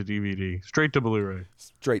straight to DVD, straight to Blu-ray,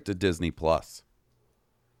 Straight to Disney Plus.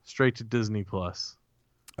 straight to Disney Plus.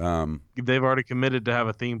 Um, They've already committed to have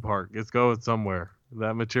a theme park. It's going somewhere.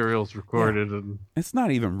 That material's recorded, and it's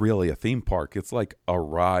not even really a theme park. It's like a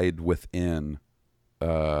ride within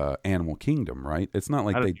Animal Kingdom, right? It's not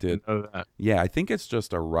like I they didn't even did. know that. Yeah, I think it's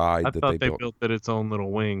just a ride I that thought they they built it its own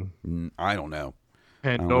little wing. I don't know.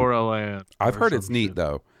 Pandora Land. I've or heard it's some neat shit.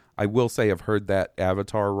 though. I will say I've heard that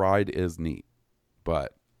Avatar ride is neat,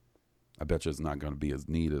 but I bet you it's not going to be as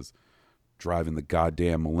neat as driving the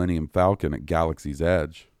goddamn Millennium Falcon at Galaxy's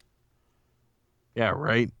Edge. Yeah,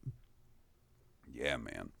 right. Yeah,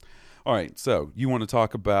 man. All right, so you want to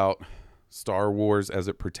talk about Star Wars as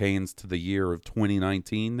it pertains to the year of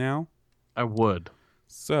 2019 now? I would.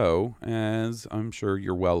 So, as I'm sure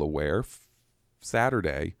you're well aware,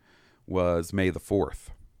 Saturday was May the 4th.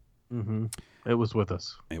 Mm-hmm. It was with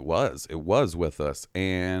us. It was with us,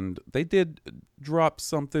 and they did drop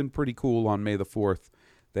something pretty cool on May the 4th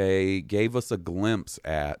they gave us a glimpse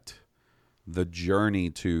at the journey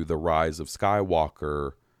to the Rise of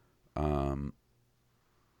Skywalker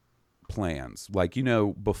plans. Like, you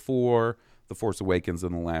know, before The Force Awakens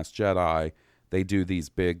and The Last Jedi, they do these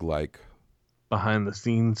big, like, behind the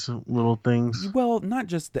scenes little things. well, not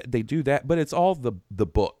just that they do that, but it's all the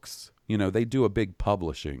books. You know, they do a big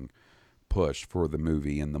publishing push for the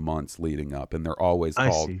movie in the months leading up, and they're always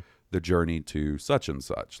called The Journey to such and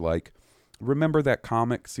such. Like, remember that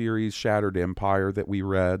comic series Shattered Empire that we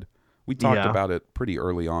read? We talked about it pretty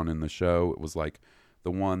early on in the show. It was like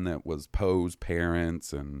the one that was Poe's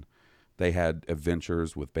parents, and they had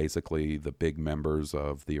adventures with basically the big members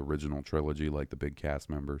of the original trilogy, like the big cast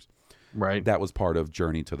members. Right. That was part of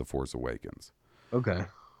Journey to the Force Awakens. Okay.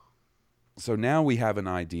 So now we have an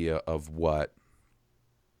idea of what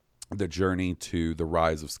the journey to the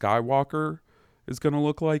Rise of Skywalker is going to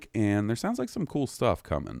look like, and there sounds like some cool stuff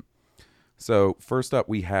coming. So first up,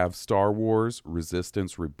 we have Star Wars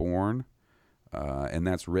Resistance Reborn, and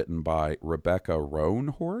that's written by Rebecca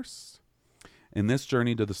Roanhorse. In this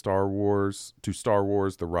journey to Star Wars,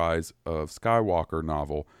 The Rise of Skywalker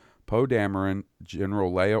novel, Poe Dameron,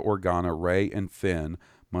 General Leia Organa, Rey, and Finn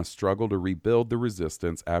must struggle to rebuild the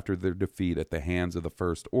Resistance after their defeat at the hands of the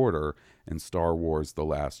First Order in Star Wars The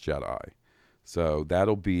Last Jedi. So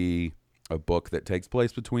that'll be a book that takes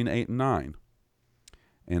place between 8 and 9.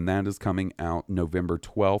 And that is coming out November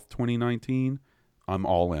 12th, 2019. I'm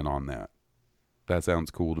all in on that. That sounds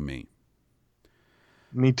cool to me.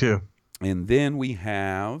 Me too. And then we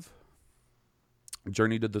have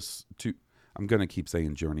Journey to I'm going to keep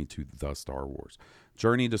saying Journey to the Star Wars.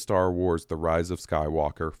 Journey to Star Wars, The Rise of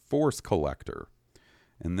Skywalker, Force Collector.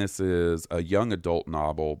 And this is a young adult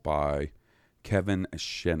novel by Kevin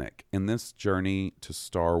Shinick. In this Journey to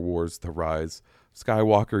Star Wars, The Rise of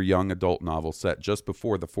Skywalker young adult novel set just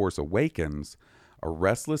before The Force Awakens, a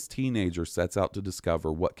restless teenager sets out to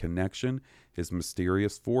discover what connection his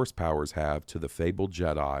mysterious Force powers have to the fabled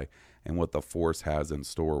Jedi and what the Force has in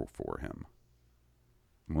store for him.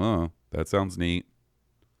 Well, that sounds neat.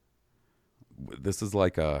 This is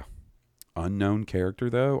like a unknown character,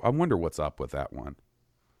 though. I wonder what's up with that one.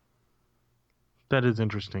 That is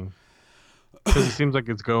interesting. Because it seems like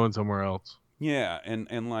it's going somewhere else. Yeah,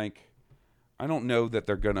 and like, I don't know that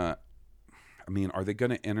they're gonna. I mean, are they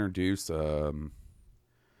gonna introduce a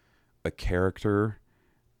character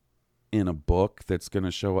in a book that's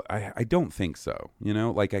gonna show? I don't think so. You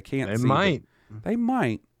know, like I can't. They might. They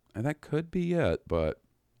might, and that could be it. But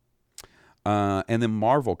and then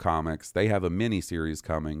Marvel Comics, they have a mini series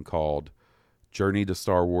coming called Journey to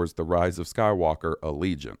Star Wars: The Rise of Skywalker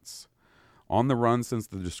Allegiance. On the run since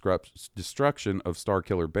the destruction of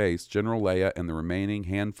Starkiller Base, General Leia and the remaining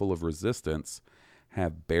handful of Resistance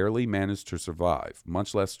have barely managed to survive,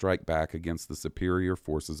 much less strike back against the superior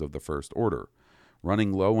forces of the First Order.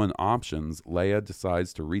 Running low on options, Leia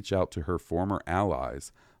decides to reach out to her former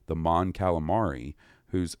allies, the Mon Calamari,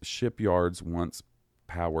 whose shipyards once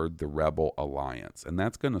powered the Rebel Alliance. And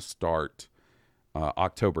that's going to start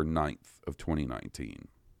October 9th of 2019.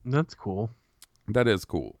 That's cool. That is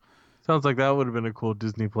cool. Sounds like that would have been a cool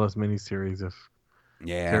Disney Plus miniseries if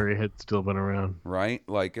Carrie had still been around. Right?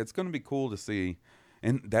 Like, it's going to be cool to see.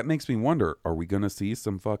 And that makes me wonder, are we going to see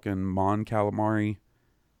some fucking Mon Calamari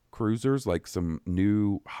cruisers, like some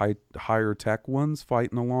new higher tech ones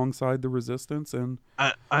fighting alongside the Resistance? And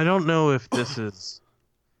I don't know if this is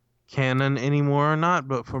canon anymore or not,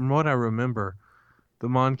 but from what I remember, the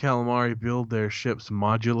Mon Calamari build their ships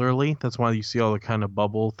modularly. That's why you see all the kind of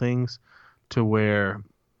bubble things to where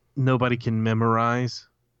nobody can memorize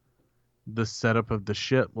the setup of the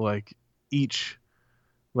ship. Like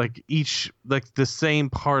the same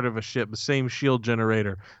part of a ship, the same shield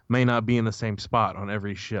generator may not be in the same spot on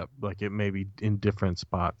every ship. Like it may be in different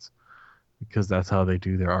spots because that's how they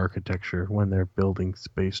do their architecture when they're building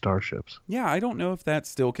space starships. Yeah, I don't know if that's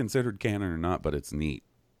still considered canon or not, but it's neat.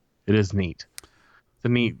 It is neat. It's a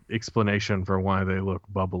neat explanation for why they look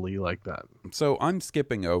bubbly like that. So I'm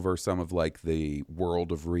skipping over some of like the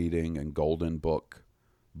World of Reading and Golden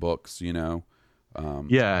books, you know. Not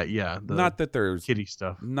that there's kitty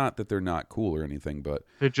stuff. Not that they're not cool or anything, but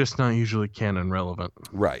they're just not usually canon relevant.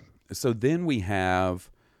 Right. So then we have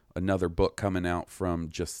another book coming out from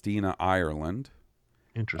Justina Ireland.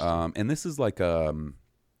 Interesting. And this is like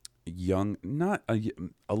young, not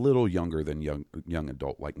a little younger than young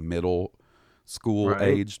adult, like middle school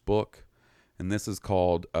aged book. And this is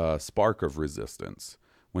called Spark of Resistance.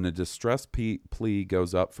 When a distress plea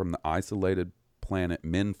goes up from the isolated planet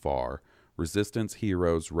Minfar, Resistance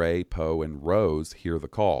heroes Rey, Poe, and Rose hear the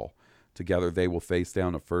call. Together they will face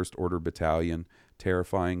down a First Order battalion,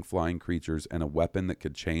 terrifying flying creatures, and a weapon that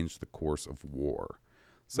could change the course of war.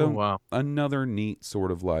 So wow. another neat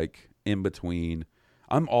sort of like in between.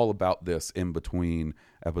 I'm all about this in between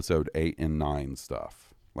episode 8 and 9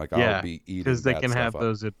 stuff. Like I'll be eating because they that can stuff have up.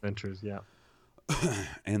 those adventures. Yeah.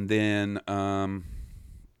 And then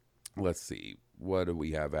let's see, what do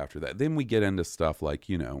we have after that? Then we get into stuff like,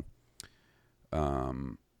 you know,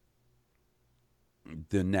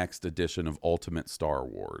 the next edition of Ultimate Star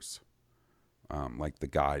Wars, like the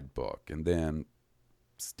guidebook, and then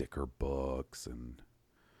sticker books and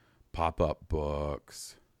pop-up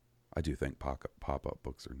books. I do think pop-up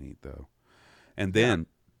books are neat, though. And then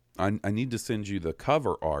I need to send you the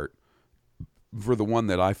cover art for the one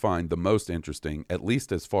that I find the most interesting, at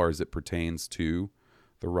least as far as it pertains to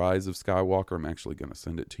the Rise of Skywalker. I'm actually going to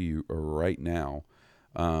send it to you right now.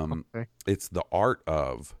 Okay. It's the art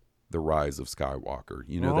of the Rise of Skywalker.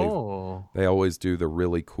 You know, Oh, they always do the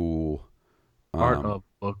really cool art of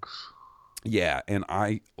books. Yeah, and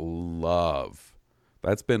I love,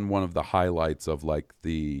 that's been one of the highlights of like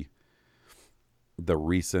the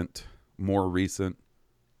more recent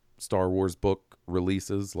Star Wars book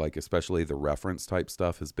releases, like especially the reference type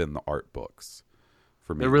stuff, has been the art books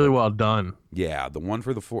for me. They're really Like, well done. yeah, the one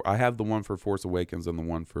for I have the one for Force Awakens and the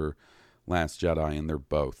one for Last Jedi, and they're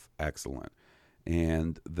both excellent.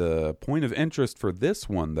 And the point of interest for this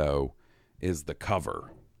one, though, is the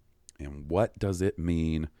cover. And what does it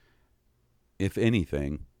mean, if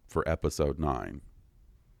anything, for episode 9?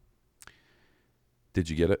 Did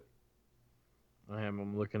you get it? I am.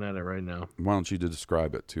 I'm looking at it right now. Why don't you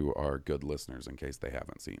describe it to our good listeners in case they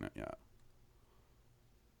haven't seen it yet?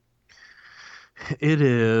 It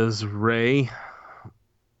is Rey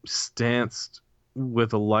stanced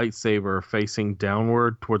with a lightsaber facing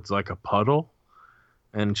downward towards like a puddle,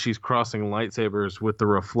 and she's crossing lightsabers with the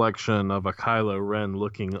reflection of a Kylo Ren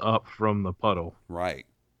looking up from the puddle. Right.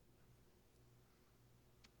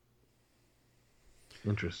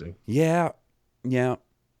 Interesting. Yeah.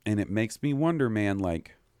 And it makes me wonder, man,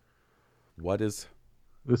 like, what is...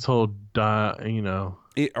 This whole, are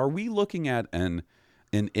we looking at an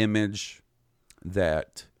image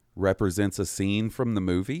that represents a scene from the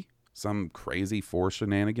movie? Some crazy Force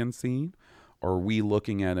shenanigan scene? Or are we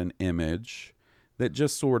looking at an image that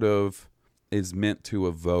just sort of is meant to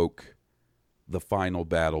evoke the final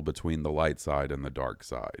battle between the light side and the dark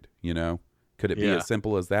side? You know? Could it be as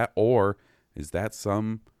simple as that? Or is that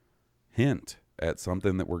some hint at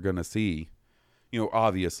something that we're going to see? You know,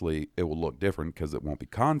 obviously it will look different because it won't be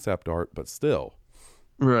concept art, but still.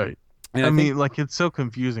 Right. And I mean, like, it's so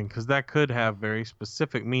confusing because that could have very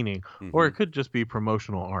specific meaning, or it could just be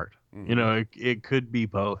promotional art. You know, it could be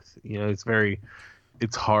both. You know,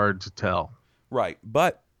 it's hard to tell. Right.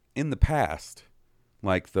 But in the past,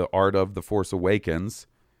 like the art of The Force Awakens,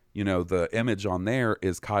 you know, the image on there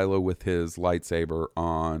is Kylo with his lightsaber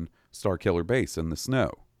on Starkiller Base in the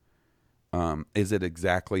snow. Is it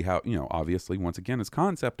exactly how, you know, obviously, once again, it's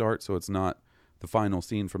concept art, so it's not the final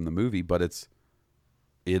scene from the movie, but it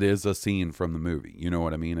is a scene from the movie. You know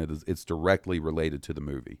what I mean? It's directly related to the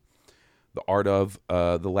movie. The art of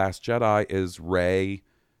The Last Jedi is Rey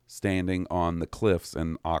standing on the cliffs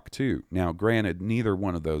in Ahch-To. Now, granted, neither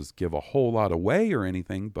one of those give a whole lot away or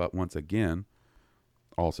anything, but once again,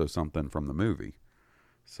 also something from the movie.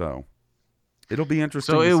 So, it'll be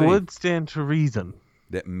interesting to see. So it would stand to reason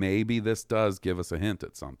that maybe this does give us a hint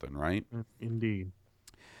at something, right? Indeed.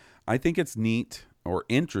 I think it's neat or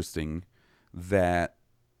interesting that,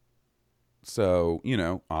 so, you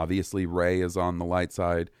know, obviously Rey is on the light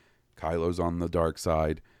side, Kylo's on the dark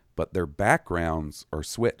side, but their backgrounds are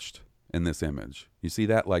switched in this image. You see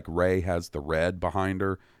that? Like Rey has the red behind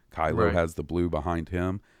her, Kylo has the blue behind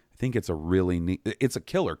him. I think it's a really neat, it's a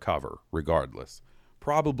killer cover regardless.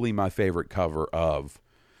 Probably my favorite cover of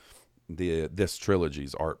this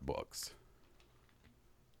trilogy's art books.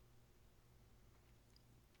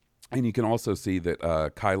 And you can also see that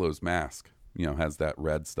Kylo's mask, you know, has that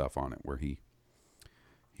red stuff on it where he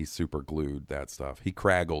super glued that stuff. He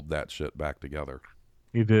craggled that shit back together.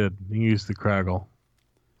 He did. He used the craggle.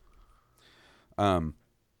 But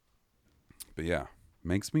yeah,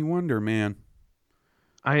 makes me wonder, man.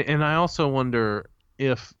 I also wonder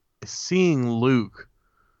if seeing Luke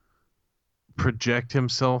project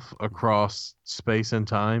himself across space and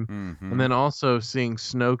time, and then also seeing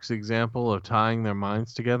Snoke's example of tying their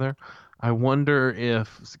minds together, I wonder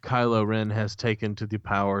if Kylo Ren has taken to the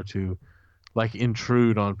power to, like,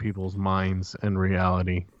 intrude on people's minds and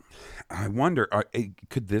reality. I wonder,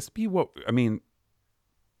 could this be what, I mean...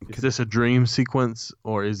 Is this a dream sequence,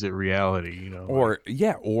 or is it reality, you know? Or,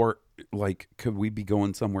 yeah, or, like, could we be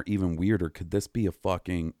going somewhere even weirder? Could this be a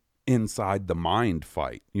fucking inside the mind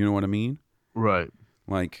fight. You know what I mean? Right.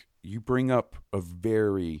 Like, you bring up a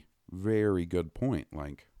very, very good point.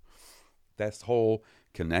 Like, this whole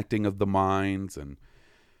connecting of the minds and,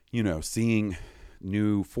 you know, seeing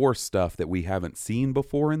new Force stuff that we haven't seen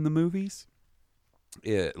before in the movies.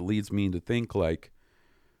 It leads me to think, like,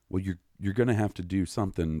 well, you're going to have to do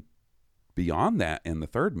something beyond that in the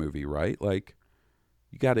third movie, right? Like,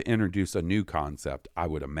 you got to introduce a new concept, I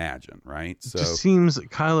would imagine, right? So It just seems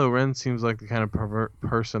Kylo Ren seems like the kind of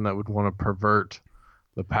person that would want to pervert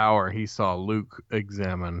the power he saw Luke and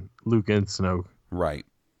Snoke, right.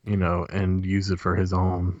 you know, and use it for his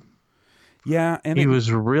own. Yeah, and he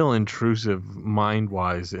was real intrusive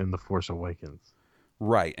mind-wise in The Force Awakens.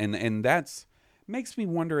 Right, and that's makes me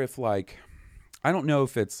wonder if, like, I don't know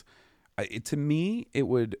if it's to me it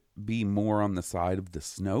would be more on the side of the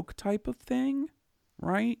Snoke type of thing,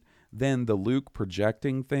 right, than the Luke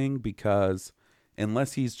projecting thing, because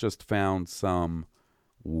unless he's just found some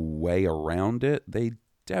way around it, they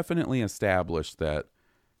definitely established that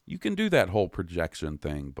you can do that whole projection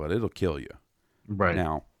thing, but it'll kill you. Right.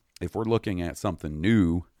 Now, if we're looking at something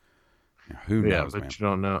new, who knows, but man? You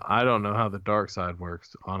don't know. I don't know how the dark side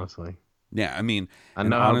works, honestly. Yeah, I mean, I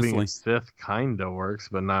know honestly, how being a Sith kind of works,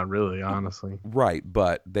 but not really, honestly. Right,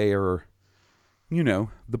 but they are, you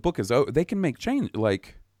know, the book is, they can make change.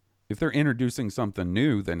 Like, if they're introducing something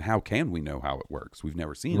new, then how can we know how it works? We've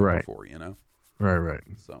never seen it before, you know? Right.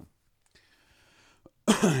 So,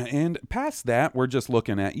 and past that, we're just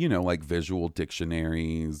looking at, you know, like visual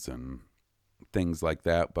dictionaries and things like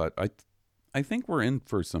that. But I think we're in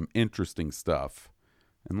for some interesting stuff.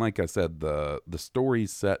 And like I said, the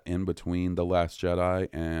stories set in between The Last Jedi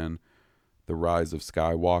and The Rise of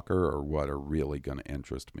Skywalker are what are really going to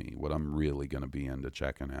interest me, what I'm really going to be into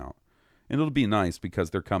checking out. And it'll be nice because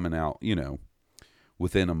they're coming out, you know,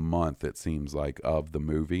 within a month, it seems like, of the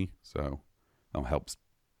movie. So that'll help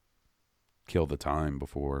kill the time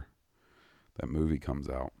before that movie comes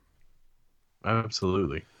out.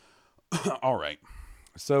 Absolutely. All right.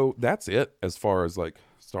 So that's it as far as, like,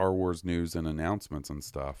 Star Wars news and announcements and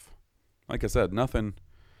stuff. Like I said, not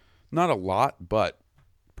a lot, but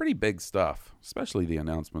pretty big stuff, especially the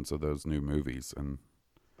announcements of those new movies and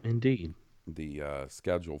indeed the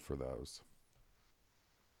schedule for those.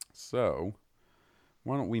 So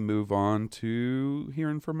why don't we move on to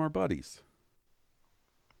hearing from our buddies?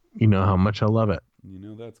 You know how much I love it. You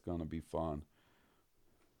know that's going to be fun.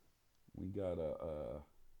 We got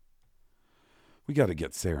to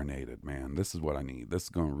get serenaded, man. This is what I need. This is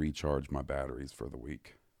going to recharge my batteries for the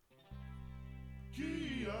week. Kia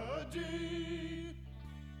D.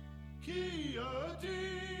 Kia D.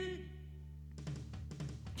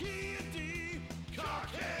 Kia D.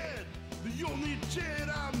 Cockhead. The only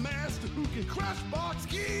Jedi Master who can crush box.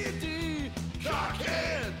 Kia D.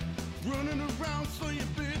 Cockhead. Running around slaying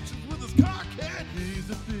bitches with his cockhead. He's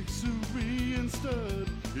a big Syrian stud.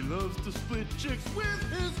 He loves to split chicks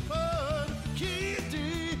with his bud.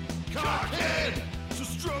 Kitty, cockhead, to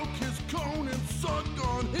stroke his cone and suck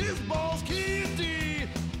on his balls. Kitty,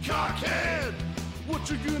 cockhead, what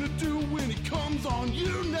you gonna do when he comes on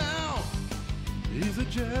you now? He's a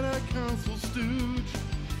Jedi Council stooge,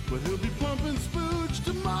 but he'll be pumping spooge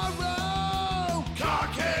tomorrow.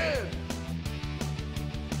 Cockhead.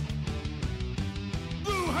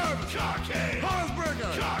 Blue Herbert, cockhead.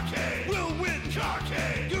 Harsberger, cockhead. Will Witten,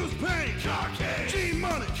 cockhead. Goose Payne, cockhead. G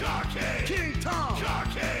Money, cockhead. King Tom,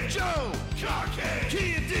 cockhead. Joe, cockhead.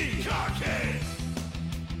 Kia D, cockhead.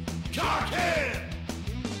 Cockhead.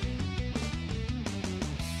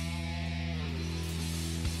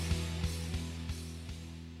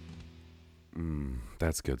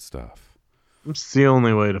 That's good stuff. It's the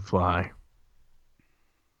only way to fly.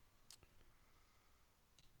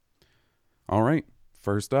 All right.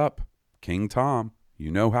 First up, King Tom. You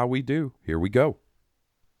know how we do. Here we go.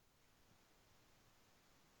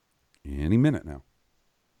 Any minute now.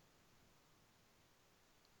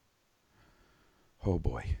 Oh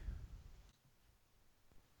boy.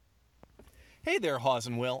 Hey there, Hawes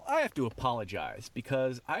and Will. I have to apologize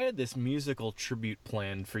because I had this musical tribute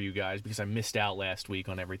planned for you guys because I missed out last week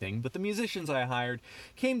on everything, but the musicians I hired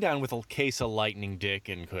came down with a case of lightning dick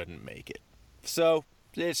and couldn't make it. So,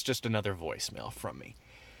 it's just another voicemail from me.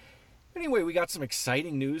 Anyway, we got some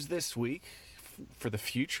exciting news this week for the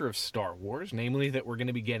future of Star Wars, namely that we're going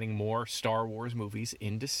to be getting more Star Wars movies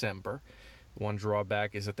in December. One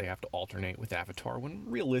drawback is that they have to alternate with Avatar, when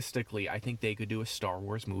realistically I think they could do a Star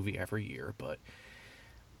Wars movie every year, but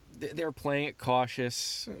they're playing it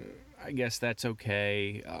cautious. I guess that's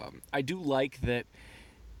okay. I do like that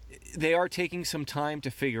they are taking some time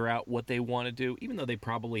to figure out what they want to do, even though they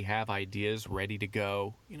probably have ideas ready to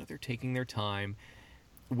go. They're taking their time,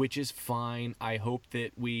 which is fine. I hope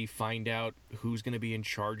that we find out who's going to be in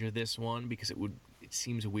charge of this one, because it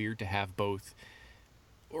seems weird to have both,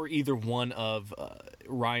 or either one of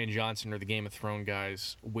Rian Johnson or the Game of Thrones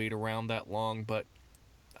guys wait around that long. But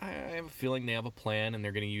I have a feeling they have a plan, and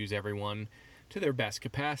they're going to use everyone to their best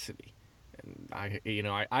capacity. And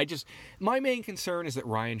I just, my main concern is that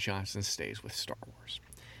Rian Johnson stays with Star Wars.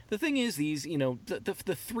 The thing is, these,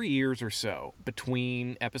 the 3 years or so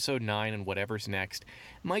between Episode 9 and whatever's next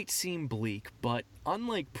might seem bleak, but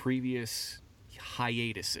unlike previous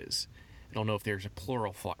hiatuses, I don't know if there's a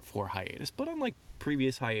plural for hiatus, but unlike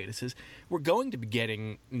previous hiatuses, we're going to be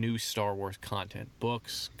getting new Star Wars content,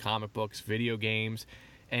 books, comic books, video games,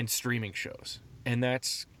 and streaming shows. And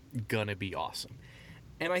that's gonna be awesome.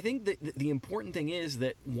 And I think that the important thing is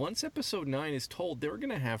that once Episode 9 is told, they're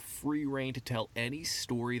going to have free reign to tell any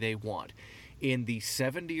story they want in the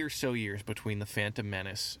 70 or so years between The Phantom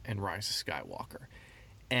Menace and Rise of Skywalker.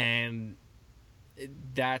 And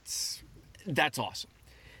that's awesome.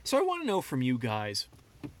 So I want to know from you guys,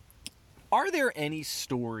 are there any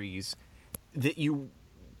stories that you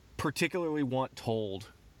particularly want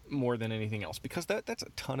told more than anything else? Because that's a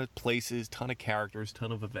ton of places, ton of characters,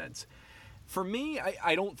 ton of events. For me,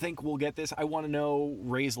 I don't think we'll get this. I want to know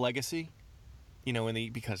Rey's legacy,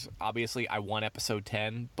 because obviously I want Episode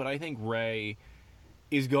 10, but I think Rey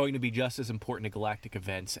is going to be just as important to galactic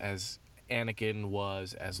events as Anakin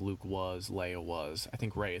was, as Luke was, Leia was. I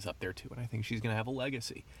think Rey is up there too, and I think she's going to have a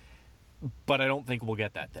legacy. But I don't think we'll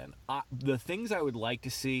get that then. The things I would like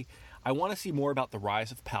to see, I want to see more about the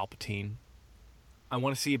rise of Palpatine. I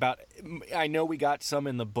want to see I know we got some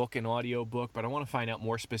in the book and audio book, but I want to find out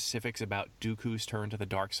more specifics about Dooku's turn to the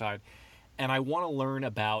dark side. And I want to learn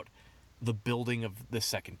about the building of the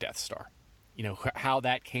second Death Star. How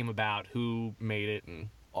that came about, who made it,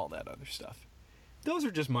 and all that other stuff. Those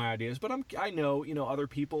are just my ideas, but I know, other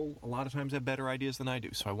people a lot of times have better ideas than I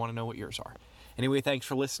do, so I want to know what yours are. Anyway, thanks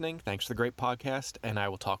for listening. Thanks for the great podcast, and I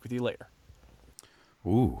will talk with you later.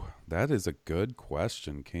 Ooh, that is a good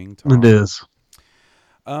question, King Tom. It is.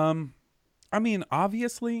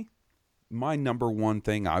 Obviously, my number one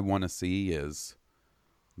thing I want to see is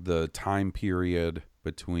the time period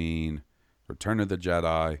between Return of the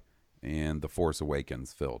Jedi and The Force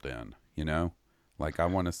Awakens filled in, I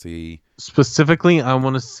want to see... Specifically, I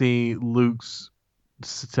want to see Luke's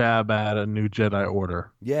stab at a new Jedi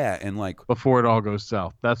Order. Yeah, and before it all goes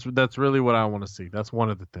south. That's really what I want to see. That's one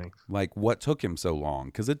of the things. What took him so long?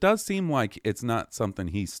 Because it does seem like it's not something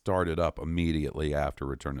he started up immediately after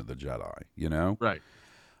Return of the Jedi, Right.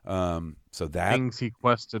 So that... Things he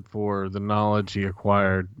quested for, the knowledge he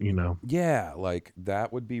acquired, Yeah,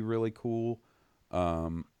 that would be really cool.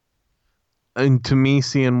 And to me,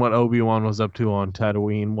 seeing what Obi-Wan was up to on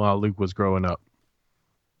Tatooine while Luke was growing up.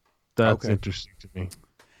 That's interesting to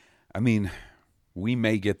me. We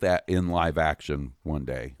may get that in live action one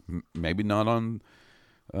day. Maybe not on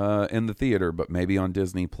in the theater, but maybe on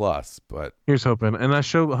Disney Plus. But here's hoping, and I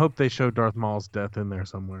hope they show Darth Maul's death in there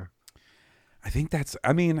somewhere. I think that's.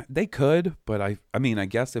 They could, but I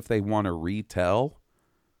guess if they want to retell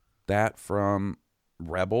that from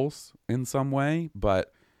Rebels in some way,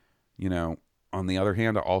 but on the other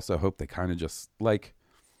hand, I also hope they kind of just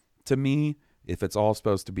to me. If it's all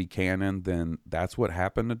supposed to be canon, then that's what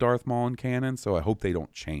happened to Darth Maul in canon. So I hope they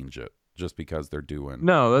don't change it just because they're doing...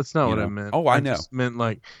 No, that's not what I meant. Oh, I know. Just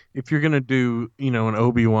meant if you're going to do, an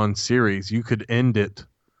Obi-Wan series, you could end it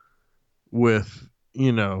with,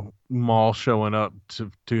 Maul showing up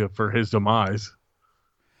for his demise.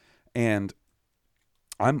 And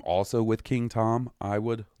I'm also with King Tom. I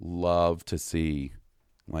would love to see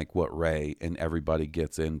what Rey and everybody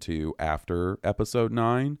gets into after Episode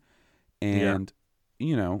 9. And,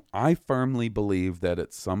 I firmly believe that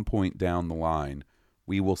at some point down the line,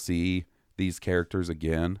 we will see these characters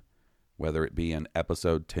again, whether it be in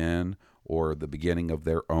Episode 10 or the beginning of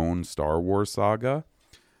their own Star Wars saga.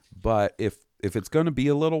 But if it's going to be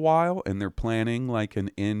a little while and they're planning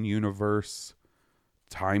an in-universe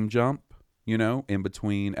time jump, in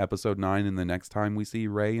between Episode 9 and the next time we see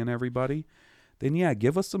Rey and everybody, then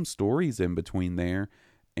give us some stories in between there.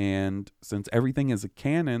 And since everything is a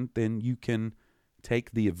canon, then you can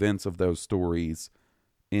take the events of those stories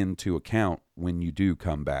into account when you do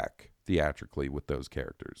come back theatrically with those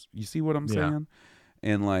characters. You see what I'm saying?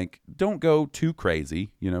 And don't go too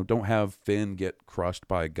crazy. Don't have Finn get crushed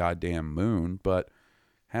by a goddamn moon, but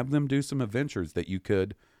have them do some adventures that you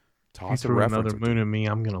could toss a reference. Another moon at me,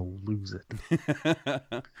 I'm gonna lose it.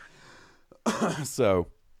 So,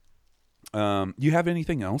 You have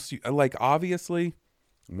anything else? Like, obviously,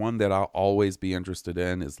 one that I'll always be interested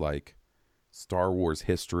in is like Star Wars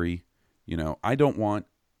history. You know, I don't want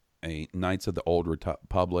a Knights of the Old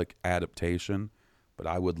Republic adaptation, but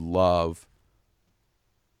I would love,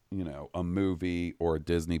 you know, a movie or a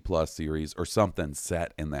Disney Plus series or something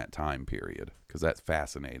set in that time period, because that's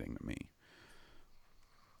fascinating to me.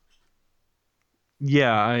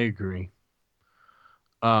 Yeah, I agree.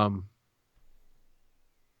 To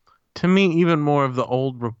me, even more of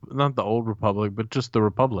the not the Old Republic, but just the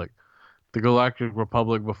Republic, the Galactic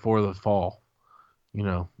Republic before the fall. You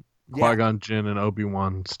know, Qui-Gon Jinn and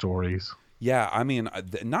Obi-Wan stories. Yeah, I mean,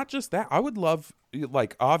 not just that. I would love,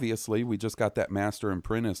 like, obviously, we just got that Master and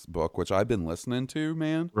Apprentice book, which I've been listening to,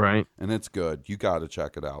 man. Right. And it's good. You got to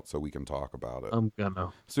check it out so we can talk about it. I'm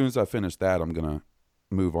gonna. As soon as I finish that, I'm going to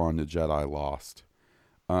move on to Jedi Lost.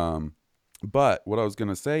 But what I was going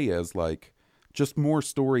to say is, like, just more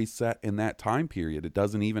stories set in that time period. It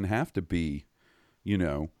doesn't even have to be, you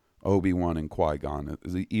know, Obi-Wan and Qui-Gon,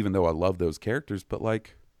 even though I love those characters, but,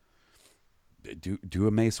 like, do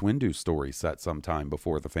a Mace Windu story set sometime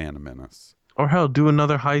before the Phantom Menace. Or hell, do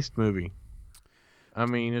another heist movie. I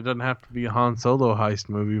mean, it doesn't have to be a Han Solo heist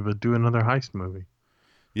movie, but do another heist movie.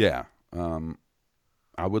 Yeah.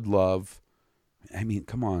 I would love, I mean,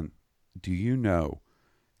 come on. Do you know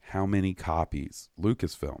how many copies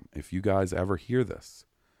Lucasfilm, if you guys ever hear this,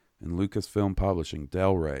 and Lucasfilm Publishing,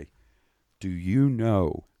 Del Rey, do you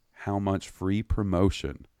know how much free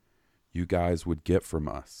promotion you guys would get from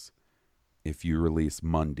us if you release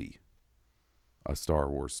Mundi, a Star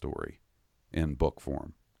Wars story in book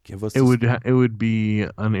form? Give us it would be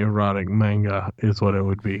an erotic manga is what it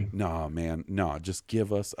would be. No, man, no, just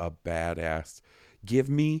give us a badass, give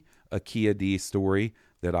me a Kia D story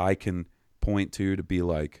that I can point to be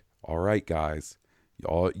like, all right, guys,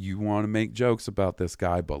 you want to make jokes about this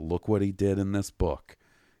guy, but look what he did in this book.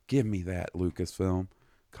 Give me that, Lucasfilm.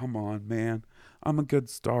 Come on, man. I'm a good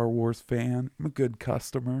Star Wars fan. I'm a good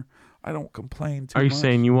customer. I don't complain too much. Are you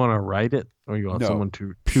saying you want to write it, or you want someone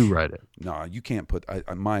to write it? No, you can't put.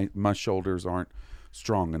 My shoulders aren't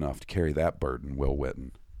strong enough to carry that burden, Will Witten.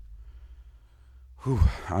 Whew,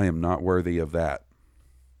 I am not worthy of that.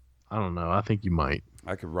 I don't know. I think you might.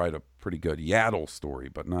 I could write a pretty good Yaddle story,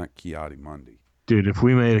 but not Ki-Adi-Mundi. Dude, if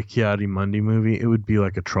we made a Ki-Adi-Mundi movie, it would be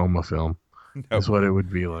like a trauma film. No, that's what it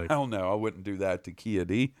would be like. Hell no, I wouldn't do that to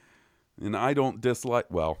Ki-Adi. And I don't dislike,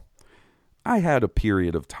 well, I had a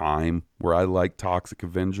period of time where I liked Toxic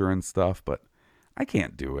Avenger and stuff, but I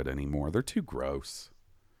can't do it anymore. They're too gross.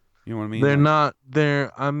 You know what I mean?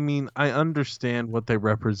 I mean, I understand what they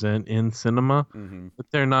represent in cinema, but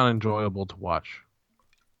they're not enjoyable to watch.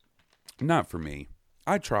 Not for me.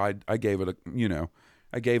 I tried. I gave it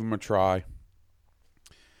I gave them a try.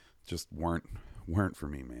 Just weren't for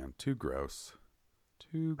me, man. Too gross.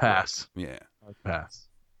 Pass. Yeah. I'd pass.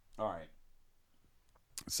 All right.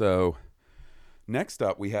 So, next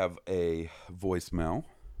up, we have a voicemail.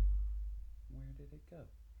 Where did it go?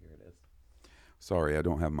 Here it is. Sorry, I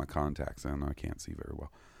don't have my contacts in. I can't see very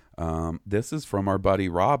well. This is from our buddy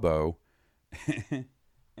Robbo,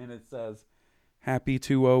 and it says, Happy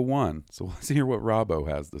 201. So let's hear what Robbo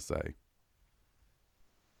has to say.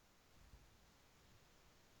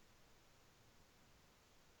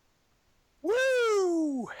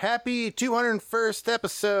 Woo! Happy 201st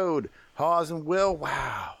episode, Hawes and Will.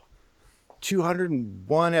 Wow.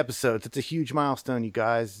 201 episodes. It's a huge milestone, you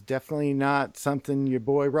guys. Definitely not something your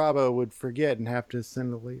boy Robbo would forget and have to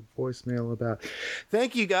send a late voicemail about.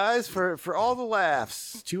 Thank you guys for all the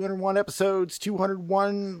laughs. 201 episodes,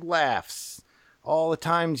 201 laughs. All the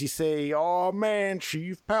times you say, oh man,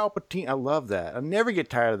 Chief Palpatine. I love that. I never get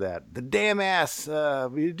tired of that. The damn ass.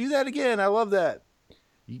 Do that again. I love that.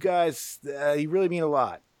 You guys, you really mean a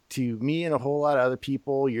lot to me and a whole lot of other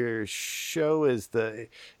people. Your show is the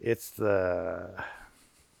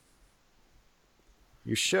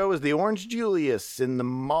Orange Julius in the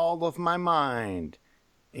mall of my mind,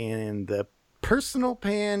 and the personal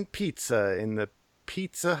pan pizza in the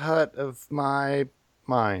Pizza Hut of my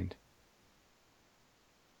mind.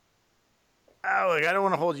 Oh, look, I don't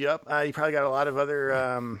want to hold you up. You probably got a lot of other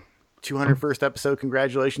 201st episode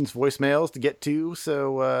congratulations voicemails to get to.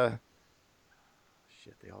 So,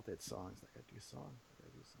 shit, they all did songs. I gotta do a song.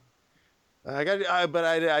 But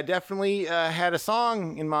I definitely had a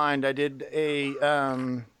song in mind. I did a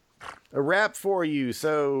rap for you.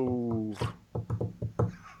 So,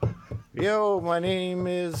 yo, my name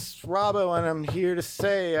is Robbo, and I'm here to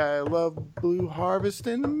say I love Blue Harvest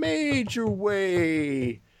in a major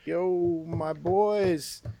way. Yo, my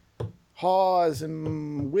boys, Hawes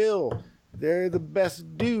and Will, they're the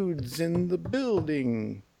best dudes in the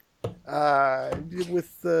building.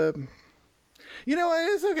 with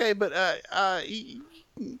it's okay, but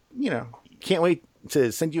can't wait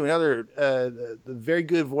to send you another very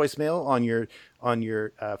good voicemail on your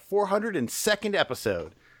 402nd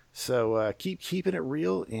episode. So keep keeping it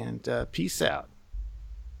real, and peace out.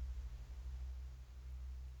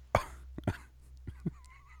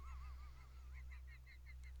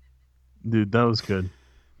 Dude, that was good.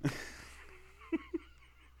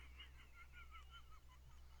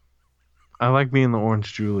 I like being the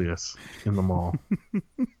Orange Julius in the mall.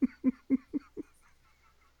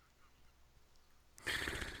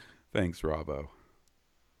 Thanks, Robbo.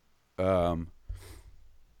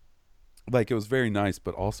 Like, it was very nice,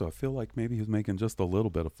 but also I feel like maybe he was making just a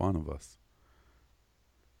little bit of fun of us.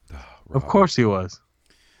 Of course he was.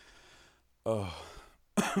 Oh.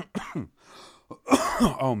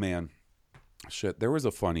 Oh, man. Shit, there was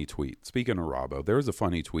a funny tweet. Speaking of Robbo, there was a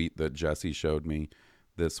funny tweet that Jessie showed me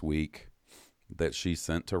this week that she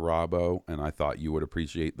sent to Robbo, and I thought you would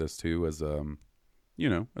appreciate this too, as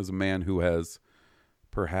as a man who has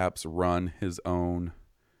perhaps run his own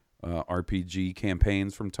RPG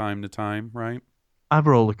campaigns from time to time, right? I've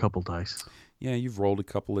rolled a couple dice. Yeah, you've rolled a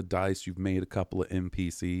couple of dice. You've made a couple of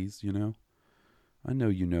NPCs, I know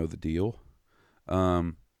you know the deal.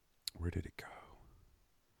 Where did it go?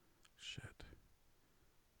 Shit.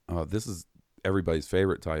 This is everybody's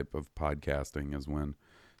favorite type of podcasting, is when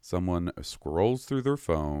someone scrolls through their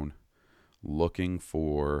phone looking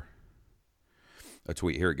for a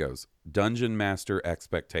tweet. Here it goes. Dungeon Master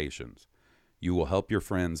Expectations. You will help your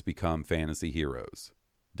friends become fantasy heroes.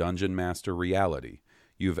 Dungeon Master Reality.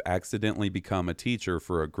 You've accidentally become a teacher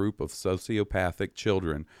for a group of sociopathic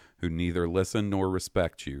children who neither listen nor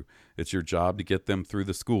respect you. It's your job to get them through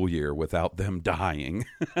the school year without them dying.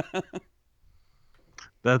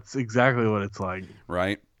 That's exactly what it's like.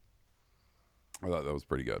 Right? I thought that was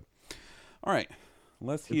pretty good. All right.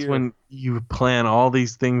 Let's hear. It's when you plan all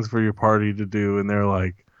these things for your party to do, and they're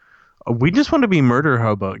like, we just want to be murder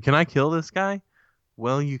hobo. Can I kill this guy?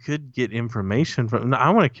 Well, you could get information from... No, I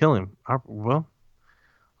want to kill him. Well,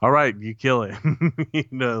 all right, you kill him.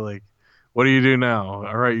 What do you do now?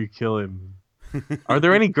 All right, you kill him. Are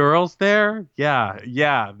there any girls there?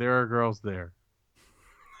 Yeah, there are girls there.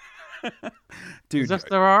 Dude, if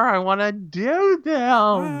there are, I want to do them.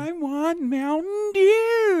 I want Mountain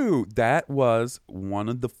Dew. That was one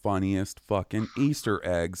of the funniest fucking Easter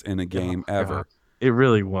eggs in a game ever. God. It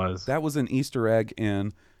really was. That was an Easter egg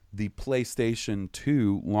in the PlayStation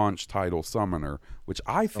 2 launch title Summoner, which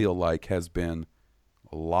I feel like has been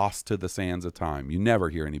lost to the sands of time. You never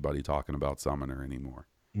hear anybody talking about Summoner anymore.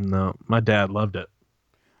 No, my dad loved it.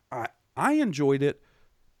 I enjoyed it.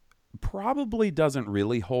 Probably doesn't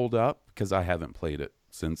really hold up because I haven't played it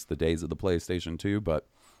since the days of the PlayStation 2, but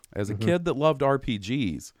as a kid that loved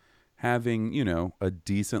RPGs, having, a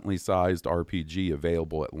decently sized RPG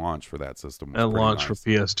available at launch for that system was at launch nice. For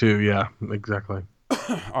PS2, yeah, exactly.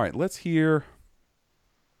 All right, let's hear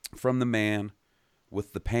from the man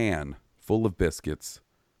with the pan full of biscuits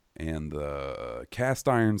and the cast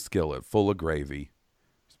iron skillet full of gravy.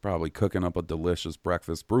 He's probably cooking up a delicious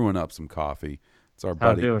breakfast, brewing up some coffee. It's our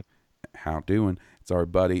buddy. How doing? It's our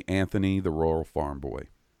buddy Anthony, the Rural Farm Boy.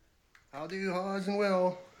 How do, Hawes and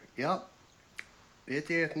Will? Yep. It's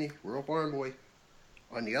Anthony, Rural Farm Boy.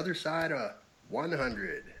 On the other side of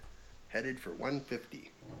 100, headed for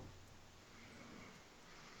 150.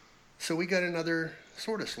 So we got another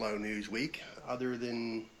sort of slow news week, other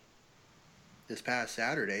than this past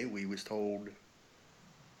Saturday we was told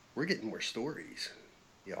we're getting more stories.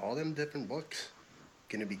 Yeah, all them different books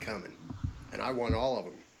gonna be coming. And I want all of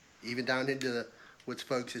them. Even down into what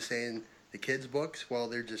folks are saying, the kids' books, well,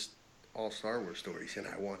 they're just all Star Wars stories, and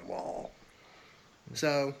I want them all.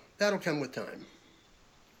 So that'll come with time.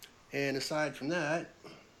 And aside from that,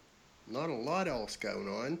 not a lot else going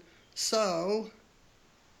on. So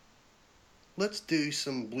let's do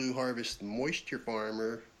some Blue Harvest Moisture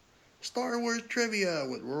Farmer Star Wars trivia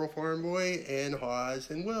with Rural Farm Boy and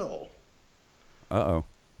Hawes and Will. Uh-oh.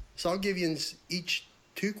 So I'll give you each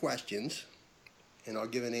 2 questions. And I'll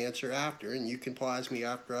give an answer after, and you can pause me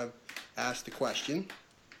after I've asked the question.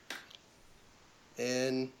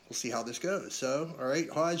 And we'll see how this goes. So, all right,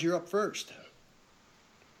 Hawes, you're up first.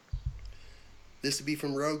 This would be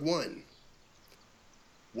from Rogue One.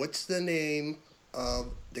 What's the name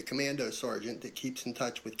of the commando sergeant that keeps in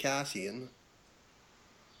touch with Cassian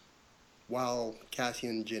while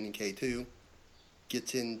Cassian, Jyn, and K2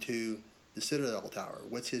 gets into the Citadel Tower?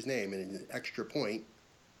 What's his name? And an extra point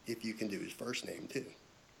if you can do his first name, too.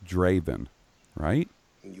 Draven, right?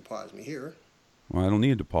 When you pause me here. Well, I don't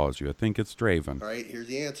need to pause you. I think it's Draven. All right, here's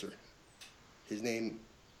the answer. His name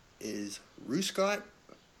is Ruscott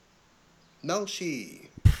Melshi,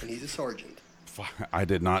 and he's a sergeant. I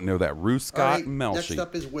did not know that. Ruscott All right, Melshi. next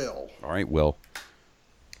up is Will. All right, Will.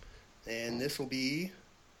 And this will be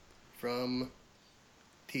from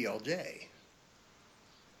TLJ.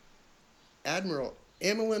 Admiral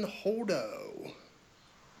Emmeline Holdo.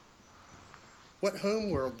 What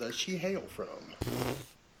homeworld does she hail from?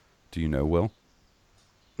 Do you know, Will?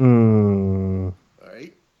 All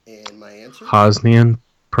right, and my answer? Hosnian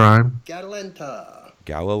Prime. Galenta.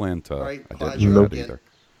 Galilanta. All right, I pause didn't know that again. either.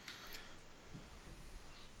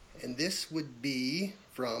 And this would be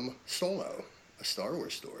from Solo, a Star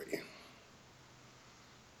Wars story.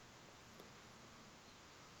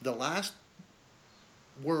 The last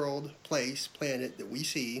world, place, planet that we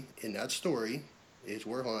see in that story is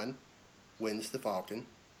where Han wins the Falcon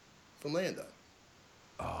from Lando.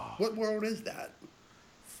 Oh. What world is that?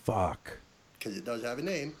 Fuck. Because it does have a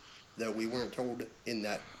name, though we weren't told in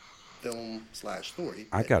that film/story.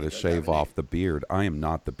 I got to shave off the beard. I am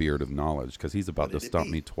not the beard of knowledge because he's about to stump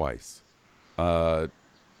me twice. Pause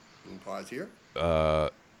here.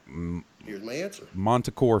 Here's my answer.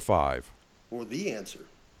 Manticore 5. Or the answer.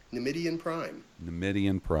 Numidian Prime.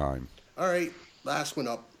 Numidian Prime. All right, last one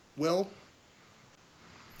up. Will,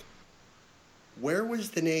 where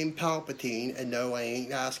was the name Palpatine? And no, I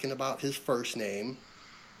ain't asking about his first name.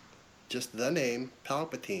 Just the name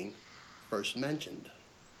Palpatine first mentioned.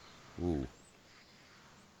 Ooh.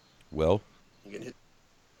 Will? You can hit.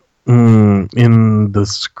 In the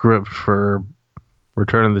script for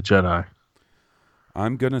Return of the Jedi.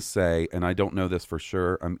 I'm going to say, and I don't know this for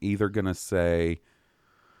sure, I'm either going to say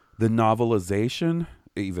the novelization,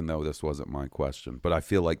 even though this wasn't my question, but I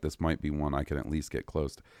feel like this might be one I can at least get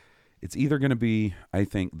close to. It's either going to be, I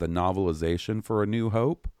think, the novelization for A New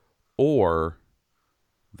Hope or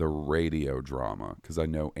the radio drama, because I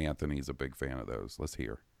know Anthony's a big fan of those. Let's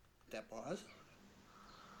hear. That pause.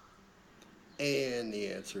 And the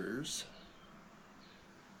answers.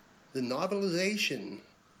 The novelization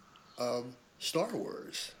of Star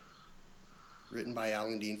Wars, written by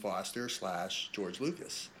Alan Dean Foster / George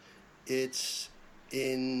Lucas. It's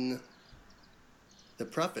in the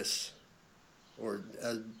preface, or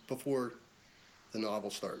before the novel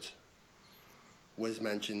starts, was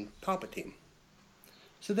mentioned Palpatine.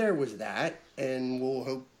 So there was that, and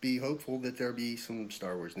we'll be hopeful that there'll be some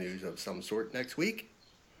Star Wars news of some sort next week.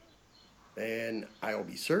 And I'll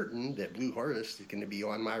be certain that Blue Harvest is going to be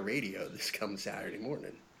on my radio this coming Saturday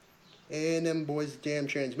morning. And then Boys Jam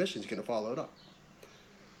Transmission is going to follow it up.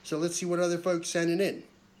 So let's see what other folks sending in.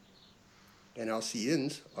 And I'll see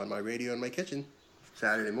yins on my radio in my kitchen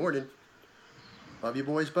Saturday morning. Love you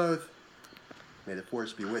boys both. May the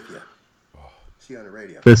force be with you. See you on the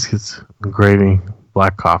radio. Biscuits, gravy,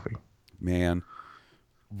 black coffee. Man,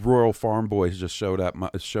 Royal Farm Boys just showed up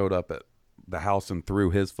at the house and threw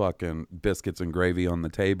his fucking biscuits and gravy on the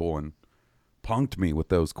table and punked me with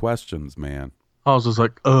those questions, man. I was just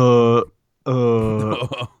like,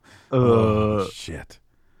 shit.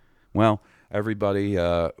 Well, everybody,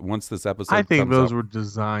 once this episode I think comes those up, were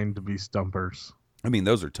designed to be stumpers. I mean,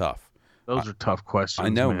 those are tough. Those are tough questions. I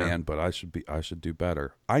know, man, but I should do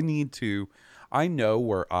better. I know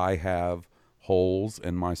where I have holes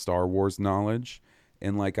in my Star Wars knowledge,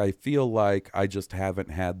 and like I feel like I just haven't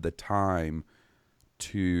had the time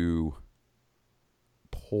to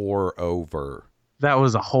pour over. That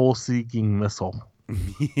was a hole-seeking missile.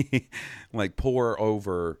 Like pour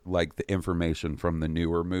over like the information from the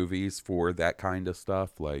newer movies for that kind of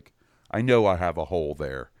stuff. Like I know I have a hole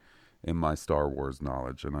there in my Star Wars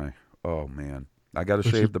knowledge, and oh man, I got to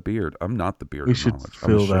shave the beard. I'm not the beard of knowledge.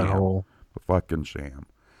 Fill that hole. A fucking sham.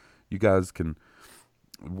 You guys can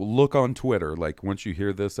look on Twitter. Like once you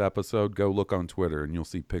hear this episode, go look on Twitter and you'll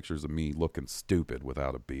see pictures of me looking stupid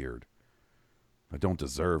without a beard. I don't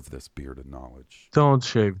deserve this bearded knowledge. Don't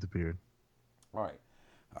shave the beard. All right.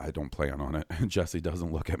 I don't plan on it. Jesse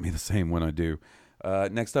doesn't look at me the same when I do.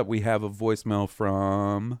 Next up, we have a voicemail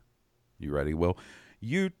from, you ready, Will?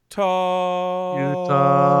 Utah.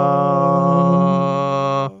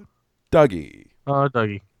 Dougie.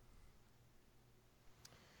 Dougie.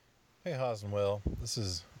 Hey, Haas and Will. This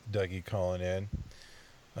is Dougie calling in.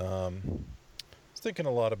 I was thinking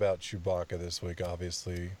a lot about Chewbacca this week,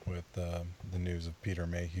 obviously, with the news of Peter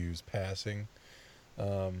Mayhew's passing.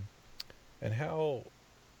 And how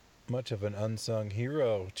much of an unsung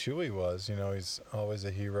hero Chewie was. You know, he's always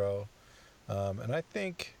a hero. And I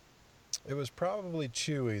think it was probably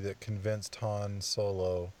Chewie that convinced Han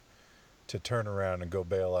Solo to turn around and go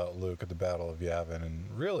bail out Luke at the Battle of Yavin and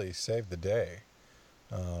really save the day,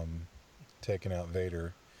 taking out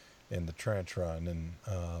Vader in the trench run.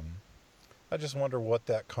 And I just wonder what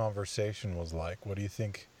that conversation was like. What do you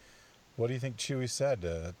think Chewie said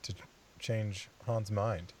to change Han's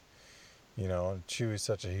mind? You know, Chewie's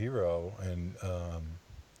such a hero, and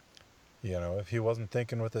you know, if he wasn't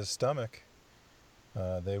thinking with his stomach,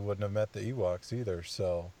 they wouldn't have met the Ewoks either.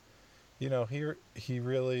 So, you know, he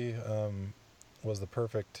really was the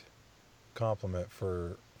perfect complement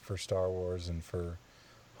for Star Wars and for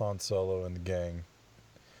Han Solo and the gang.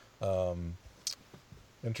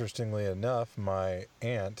 Interestingly enough, my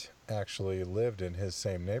aunt actually lived in his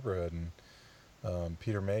same neighborhood, and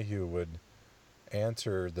Peter Mayhew would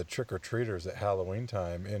answer the trick-or-treaters at Halloween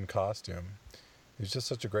time in costume. He's just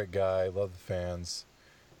such a great guy. Love the fans,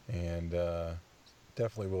 and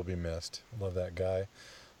definitely will be missed. Love that guy.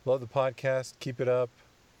 Love the podcast. Keep it up.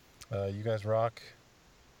 You guys rock.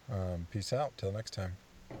 Peace out. Till next time.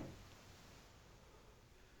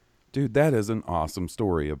 Dude, that is an awesome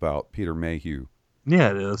story about Peter Mayhew.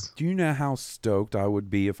 Yeah, it is. Do you know how stoked I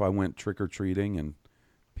would be if I went trick-or-treating and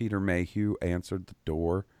Peter Mayhew answered the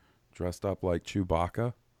door dressed up like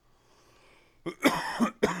Chewbacca?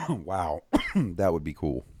 Wow. That would be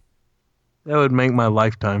cool. That would make my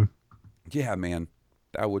lifetime. Yeah, man.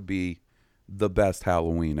 That would be the best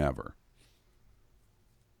Halloween ever.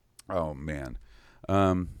 Oh, man.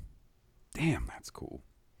 Damn, that's cool.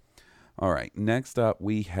 All right. Next up,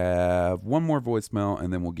 we have one more voicemail,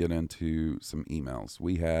 and then we'll get into some emails.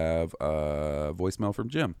 We have a voicemail from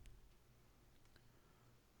Jim.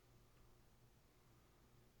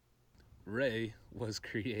 Rey was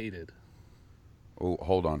created. Oh,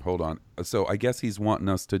 hold on. So I guess he's wanting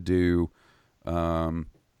us to do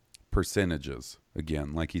percentages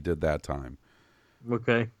again, like he did that time.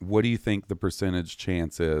 Okay. What do you think the percentage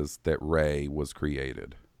chance is that Rey was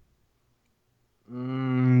created?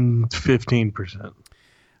 15%.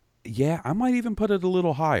 Yeah, I might even put it a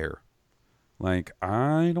little higher. Like,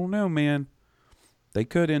 I don't know, man. They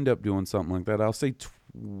could end up doing something like that. I'll say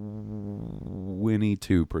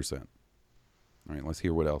 22%. All right, let's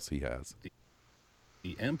hear what else he has.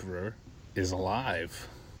 The Emperor is alive.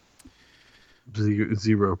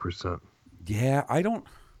 0%. Yeah, I don't...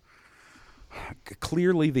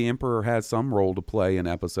 Clearly, the Emperor has some role to play in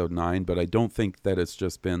Episode 9, but I don't think that it's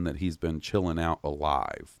just been that he's been chilling out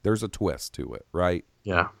alive. There's a twist to it, right?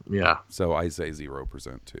 Yeah. So I say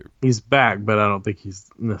 0% too. He's back, but I don't think he's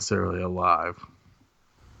necessarily alive.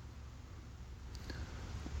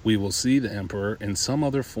 We will see the Emperor in some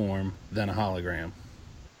other form than a hologram.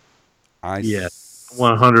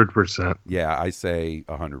 100%. Yeah, I say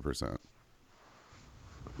 100%.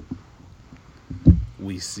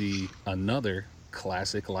 We see another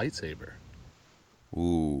classic lightsaber.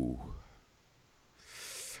 Ooh.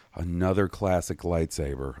 Another classic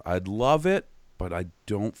lightsaber. I'd love it, but I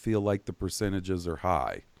don't feel like the percentages are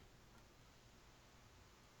high.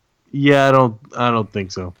 Yeah, I don't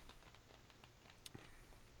think so.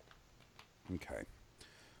 Okay.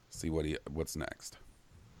 See what's next.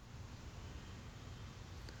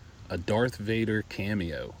 A Darth Vader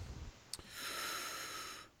cameo.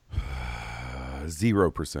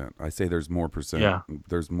 0%. I say there's more percent. Yeah.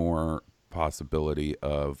 There's more possibility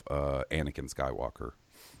of Anakin Skywalker.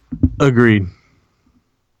 Agreed.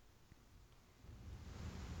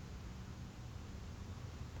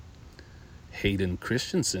 Hayden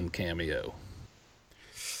Christensen cameo.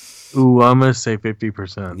 Ooh, I'm going to say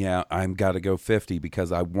 50%. Yeah, I'm got to go 50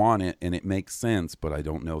 because I want it and it makes sense, but I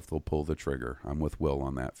don't know if they'll pull the trigger. I'm with Will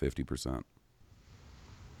on that, 50%.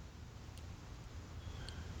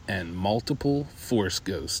 And multiple Force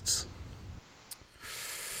ghosts.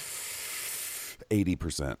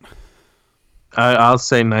 80%. I'll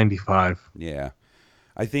say 95. Yeah.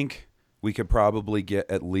 I think we could probably get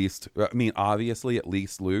at least, I mean, obviously at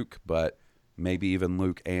least Luke, but maybe even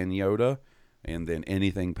Luke and Yoda. And then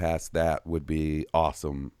anything past that would be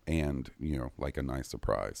awesome and, like a nice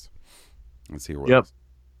surprise. Let's hear what else.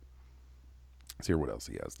 Let's hear what else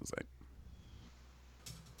he has to say.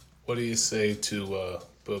 What do you say to a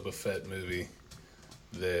Boba Fett movie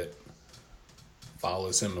that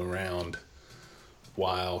follows him around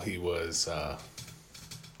while he was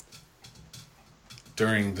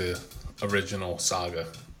during the original saga?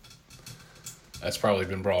 That's probably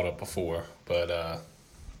been brought up before, but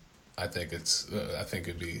I think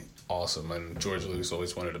it'd be awesome. And George Lucas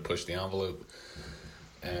always wanted to push the envelope.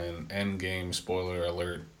 And Endgame, spoiler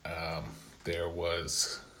alert, there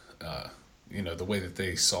was, the way that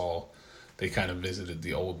they kind of visited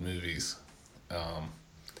the old movies.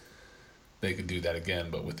 They could do that again,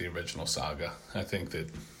 but with the original saga. I think that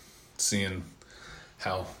seeing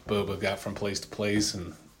how Boba got from place to place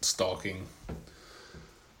and stalking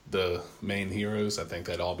the main heroes, I think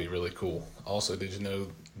that'd all be really cool. Also, did you know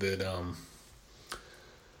that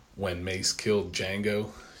when Mace killed Django,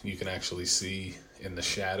 you can actually see in the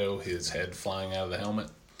shadow his head flying out of the helmet.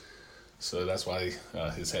 So that's why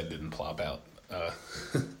his head didn't plop out.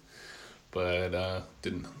 But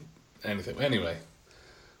didn't anything. Anyway,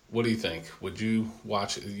 what do you think? Would you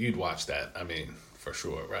watch? You'd watch that, I mean, for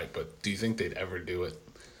sure, right? But do you think they'd ever do it?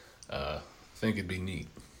 I think it'd be neat,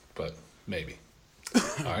 but maybe.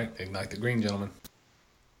 All right, ignite the green, gentlemen.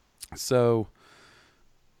 So,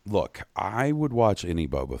 look, I would watch any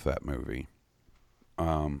Boba Fett movie.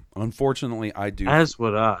 Unfortunately, I do. As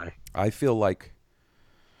would I. I feel like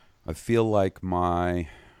my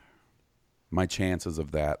chances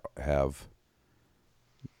of that have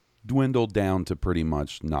dwindled down to pretty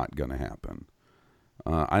much not going to happen.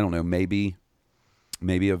 I don't know. Maybe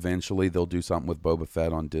eventually they'll do something with Boba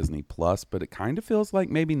Fett on Disney Plus, but it kind of feels like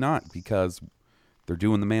maybe not because they're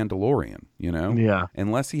doing The Mandalorian, you know? Yeah.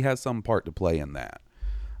 Unless he has some part to play in that.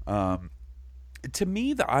 To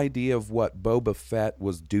me, the idea of what Boba Fett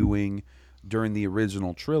was doing during the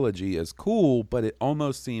original trilogy is cool, but it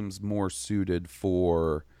almost seems more suited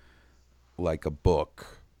for like a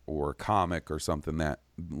book or a comic or something that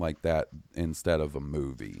like that instead of a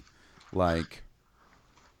movie. Like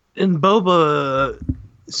in Boba,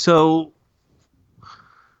 so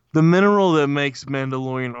the mineral that makes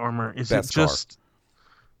Mandalorian armor, is Beskar. it just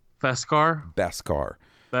Beskar?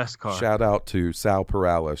 Beskar. Shout out to Sal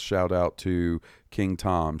Perales. Shout out to King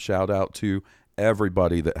Tom. Shout out to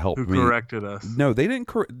everybody that helped me. Who corrected us. No, they didn't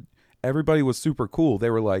everybody was super cool. They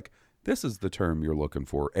were like, this is the term you're looking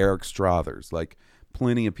for. Eric Strathers. Like,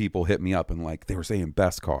 plenty of people hit me up and like, they were saying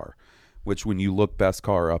Beskar, which when you look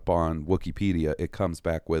Beskar up on Wikipedia, it comes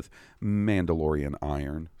back with Mandalorian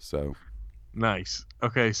iron. So nice.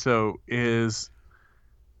 Okay, so is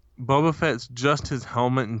Boba Fett's just his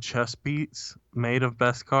helmet and chest piece made of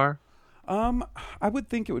Beskar? I would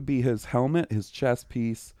think it would be his helmet, his chest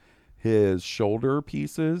piece, his shoulder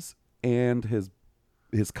pieces, and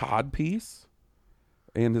his cod piece,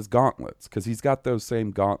 and his gauntlets, because he's got those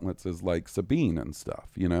same gauntlets as like Sabine and stuff,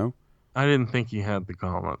 you know? I didn't think he had the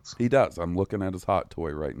gauntlets. He does. I'm looking at his hot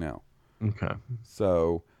toy right now. Okay.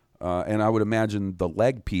 So, and I would imagine the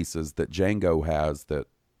leg pieces that Django has that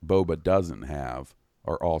Boba doesn't have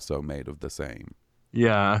are also made of the same.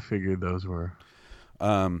 Yeah, I figured those were.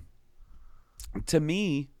 To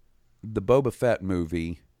me, the Boba Fett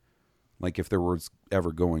movie, like if there was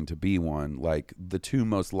ever going to be one, like the two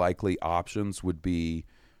most likely options would be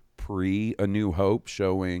pre A New Hope,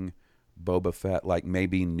 showing Boba Fett like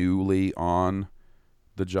maybe newly on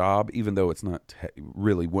the job, even though it's not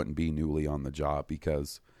really wouldn't be newly on the job,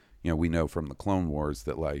 because you know we know from the Clone Wars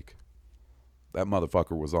that like that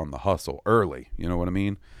motherfucker was on the hustle early, you know what I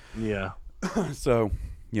mean? Yeah. So,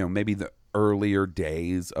 you know, maybe the earlier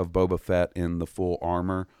days of Boba Fett in the full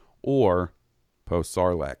armor, or post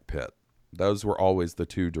Sarlacc pit. Those were always the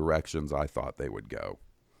two directions I thought they would go.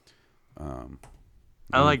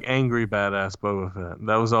 I like angry badass Boba Fett.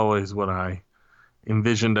 That was always what I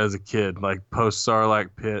envisioned as a kid, like post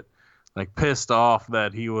Sarlacc pit, like pissed off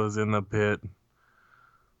that he was in the pit,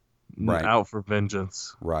 right, out for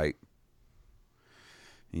vengeance. Right.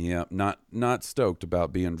 Yeah, not stoked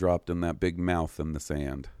about being dropped in that big mouth in the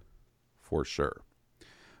sand, for sure.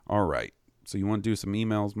 All right, so you want to do some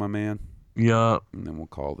emails, my man? Yeah. And then we'll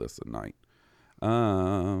call this a night.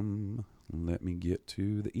 Let me get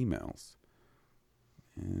to the emails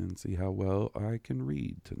and see how well I can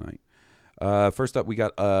read tonight. First up, we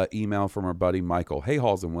got an email from our buddy Michael. Hey,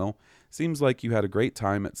 Halls and Will. Seems like you had a great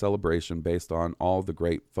time at Celebration based on all the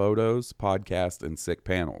great photos, podcasts, and sick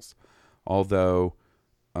panels. Although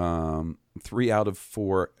 3 out of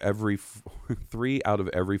every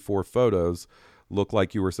 4 photos look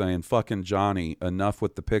like you were saying, fucking Johnny, enough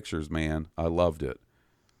with the pictures, man. I loved it.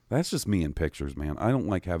 That's just me in pictures, man. I don't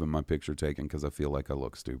like having my picture taken because I feel like I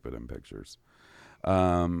look stupid in pictures.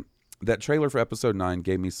 That trailer for episode 9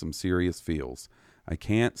 gave me some serious feels. I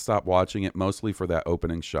can't stop watching it, mostly for that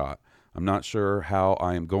opening shot. I'm not sure how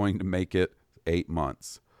I am going to make it 8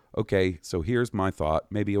 months. Okay, so here's my thought,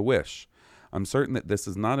 maybe a wish. I'm certain that this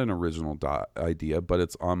is not an original idea, but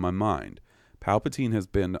it's on my mind. Palpatine has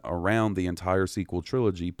been around the entire sequel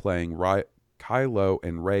trilogy, playing Kylo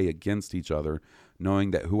and Rey against each other,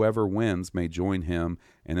 knowing that whoever wins may join him,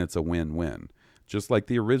 and it's a win-win. Just like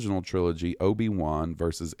the original trilogy, Obi-Wan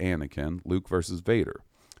versus Anakin, Luke versus Vader.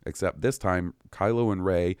 Except this time, Kylo and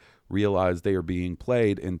Rey realize they are being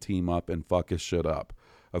played and team up and fuck his shit up.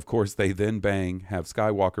 Of course, they then bang, have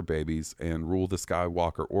Skywalker babies, and rule the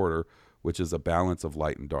Skywalker Order, which is a balance of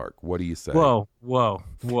light and dark. What do you say? Whoa.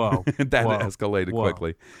 That escalated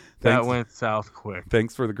quickly. That went south quick.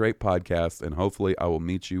 Thanks for the great podcast, and hopefully I will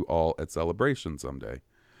meet you all at Celebration someday.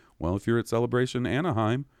 Well, if you're at Celebration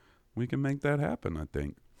Anaheim, we can make that happen, I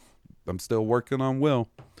think. I'm still working on Will.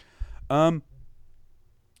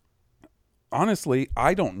 Honestly,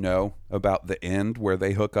 I don't know about the end where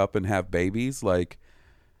they hook up and have babies. Like,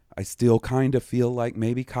 I still kind of feel like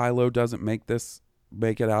maybe Kylo doesn't make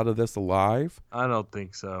it out of this alive. I don't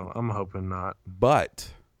think so. I'm hoping not.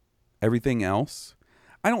 But everything else,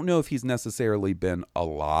 I don't know if he's necessarily been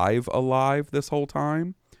alive this whole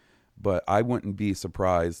time, but I wouldn't be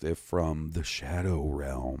surprised if from the Shadow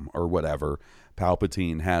Realm or whatever,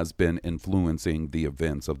 Palpatine has been influencing the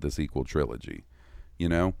events of the sequel trilogy, you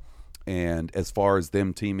know? And as far as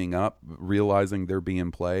them teaming up, realizing they're being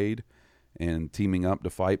played and teaming up to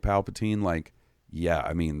fight Palpatine, like, yeah,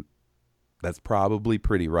 I mean, that's probably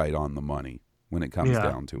pretty right on the money when it comes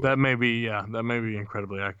down to it. That may be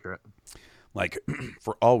incredibly accurate. Like,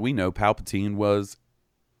 for all we know, Palpatine was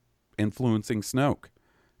influencing Snoke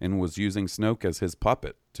and was using Snoke as his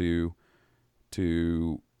puppet to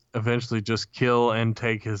eventually just kill and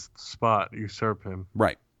take his spot, usurp him.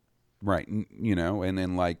 Right. You know, and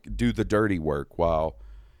then like do the dirty work while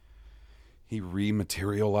he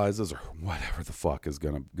rematerializes or whatever the fuck is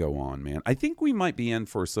going to go on, man. I think we might be in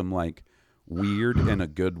for some like weird in a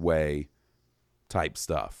good way type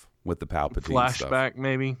stuff with the Palpatine flashback stuff.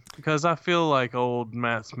 Maybe, because I feel like old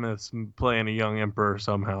Matt Smith's playing a young emperor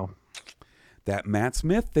somehow. That Matt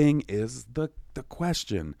Smith thing is the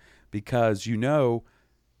question, because I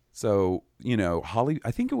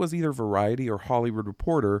think it was either Variety or Hollywood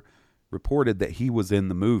Reporter reported that he was in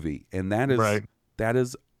the movie, and that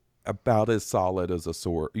is about as solid as a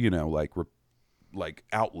sort, like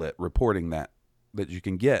outlet reporting that you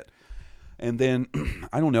can get. And then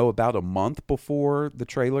I don't know, about a month before the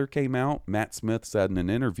trailer came out, Matt Smith said in an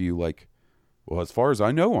interview, like, well, as far as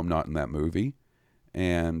I know, I'm not in that movie.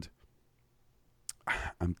 And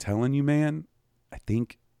I'm telling you, man, I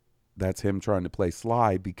think that's him trying to play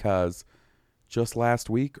sly, because just last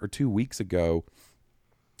week or 2 weeks ago,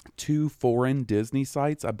 2 foreign Disney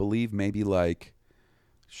sites, I believe maybe like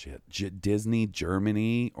Disney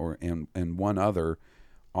Germany and one other,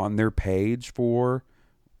 on their page for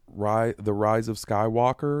The Rise of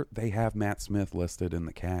Skywalker, they have Matt Smith listed in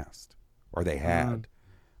the cast, or they had.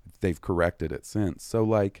 They've corrected it since. So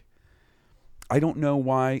like, I don't know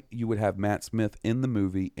why you would have Matt Smith in the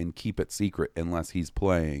movie and keep it secret unless he's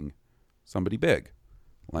playing somebody big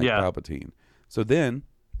like Palpatine. So then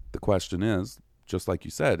the question is, just like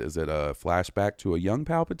you said, is it a flashback to a young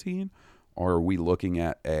Palpatine, or are we looking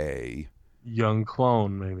at a young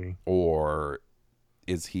clone maybe? Or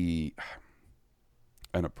is he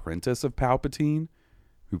an apprentice of Palpatine,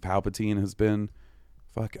 who Palpatine has been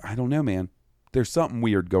I don't know, man. There's something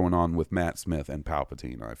weird going on with Matt Smith and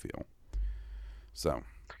Palpatine, I feel. So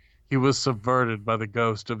he was subverted by the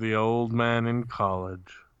ghost of the old man in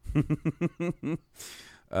college.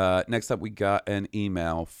 Next up, we got an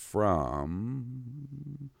email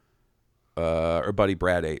from our buddy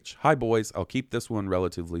Brad H. Hi, boys. I'll keep this one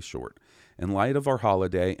relatively short. In light of our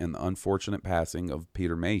holiday and the unfortunate passing of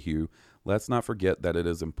Peter Mayhew, let's not forget that it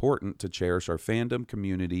is important to cherish our fandom,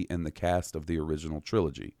 community, and the cast of the original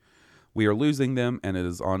trilogy. We are losing them, and it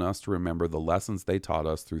is on us to remember the lessons they taught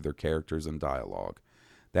us through their characters and dialogue.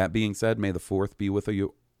 That being said, may the 4th be with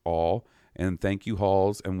you all, and thank you,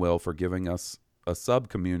 Halls and Will, for giving us a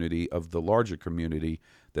sub-community of the larger community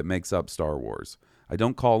that makes up Star Wars. I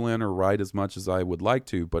don't call in or write as much as I would like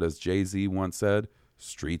to, but as Jay-Z once said,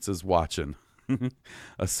 streets is watching.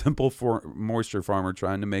 A simple moisture farmer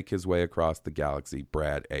trying to make his way across the galaxy,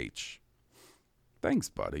 Brad H. Thanks,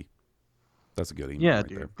 buddy. That's a good email. Yeah,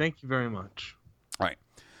 dude. There. Thank you very much. All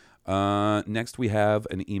right. Next, we have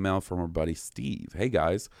an email from our buddy Steve. Hey,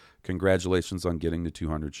 guys. Congratulations on getting to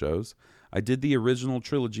 200 shows. I did the original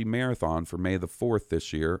trilogy marathon for May the 4th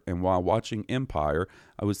this year, and while watching Empire,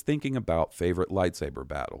 I was thinking about favorite lightsaber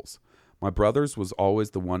battles. My brother's was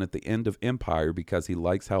always the one at the end of Empire because he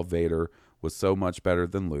likes how Vader was so much better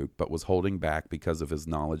than Luke, but was holding back because of his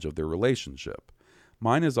knowledge of their relationship.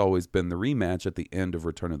 Mine has always been the rematch at the end of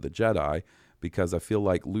Return of the Jedi, because I feel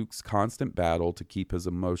like Luke's constant battle to keep his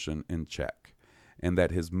emotion in check, and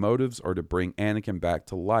that his motives are to bring Anakin back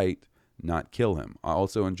to light, not kill him. I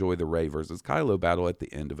also enjoy the Rey versus Kylo battle at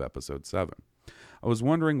the end of Episode 7. I was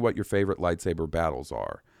wondering what your favorite lightsaber battles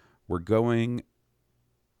are. We're going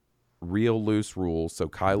real loose rules, so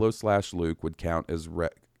Kylo/Luke would count as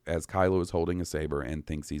Kylo is holding a saber and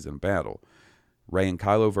thinks he's in battle. Rey and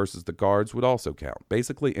Kylo versus the guards would also count.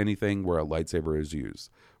 Basically anything where a lightsaber is used.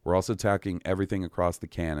 We're also attacking everything across the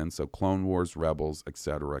canon, so Clone Wars, Rebels,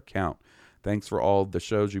 etc. count. Thanks for all the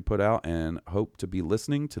shows you put out, and hope to be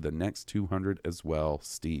listening to the next 200 as well,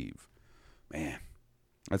 Steve. Man,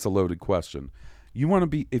 That's a loaded question.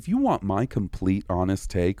 If you want my complete honest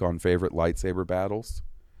take on favorite lightsaber battles,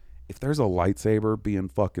 if there's a lightsaber being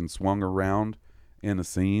fucking swung around in a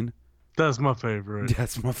scene, that's my favorite.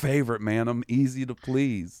 That's my favorite, man. I'm easy to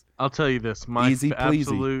please. I'll tell you this, my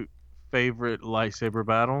absolute favorite lightsaber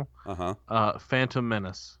battle, Phantom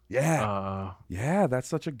Menace. Yeah. Yeah, that's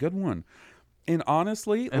such a good one. And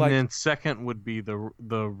honestly, and then second would be the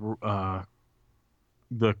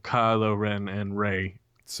Kylo Ren and Rey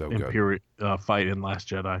fight in Last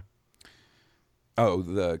Jedi. Oh,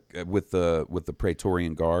 with the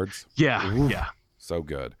Praetorian guards. Yeah, Oof, yeah, so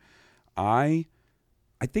good.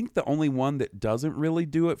 I think the only one that doesn't really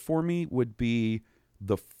do it for me would be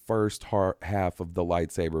the first half of the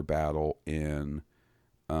lightsaber battle in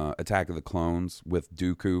Attack of the Clones with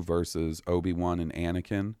Dooku versus Obi-Wan and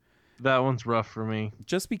Anakin. That one's rough for me.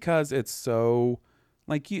 Just because it's so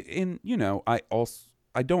I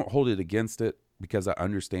don't hold it against it because I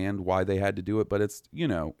understand why they had to do it, but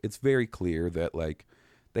it's very clear that like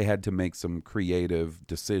they had to make some creative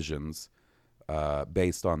decisions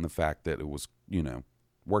based on the fact that it was,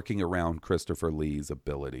 working around Christopher Lee's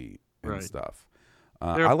ability and stuff.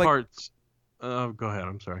 There are parts. Go ahead.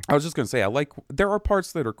 I'm sorry. I was just going to say, there are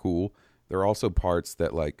parts that are cool. There are also parts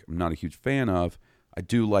that like I'm not a huge fan of. I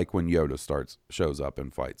do like when Yoda shows up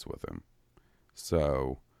and fights with him.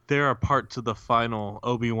 So there are parts of the final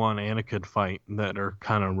Obi-Wan Anakin fight that are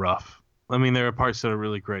kind of rough. I mean, there are parts that are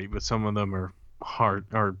really great, but some of them are hard,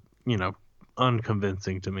 or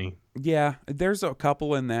unconvincing to me. Yeah, there's a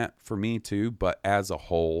couple in that for me too, but as a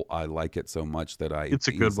whole, I like it so much that it's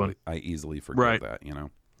a good one. I easily forget that,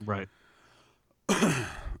 Right.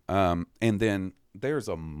 And then there's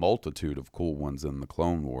a multitude of cool ones in the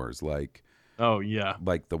Clone Wars, like oh yeah,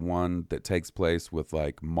 like the one that takes place with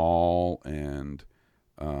like Maul and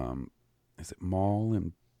is it Maul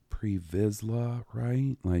and Pre Vizsla,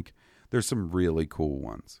 right? Like there's some really cool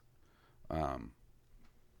ones.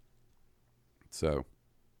 So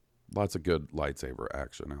lots of good lightsaber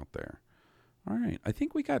action out there. All right, I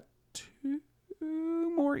think we got 2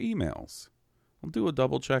 more emails. I'll do a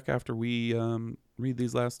double check after we read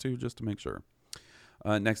these last 2 just to make sure.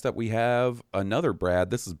 Next up, we have another Brad.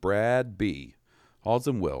 This is Brad B. Halls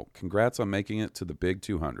and Will, congrats on making it to the big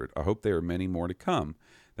 200. I hope there are many more to come.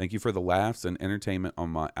 Thank you for the laughs and entertainment on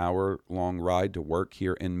my hour-long ride to work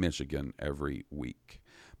here in Michigan every week.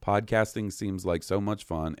 Podcasting seems like so much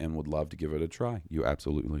fun and would love to give it a try. You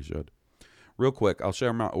absolutely should. Real quick, I'll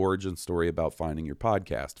share my origin story about finding your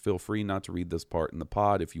podcast. Feel free not to read this part in the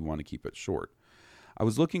pod if you want to keep it short. I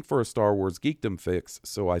was looking for a Star Wars geekdom fix,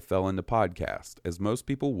 so I fell into podcast. As most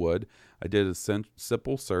people would, I did a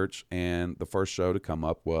simple search, and the first show to come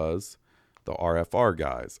up was the RFR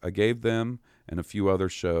guys. I gave them and a few other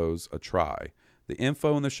shows a try. The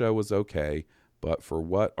info in the show was okay, but for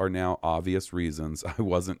what are now obvious reasons,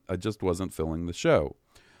 I just wasn't feeling the show.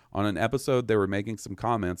 On an episode, they were making some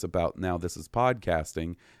comments about now this is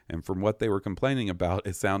podcasting, and from what they were complaining about,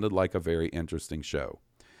 it sounded like a very interesting show.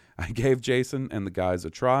 I gave Jason and the guys a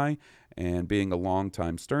try, and being a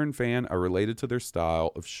longtime Stern fan, I related to their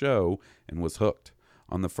style of show and was hooked.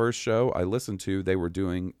 On the first show I listened to, they were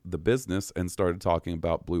doing the business and started talking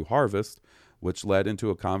about Blue Harvest, which led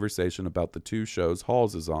into a conversation about the 2 shows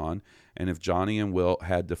Halls is on, and if Johnny and Will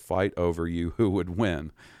had to fight over you, who would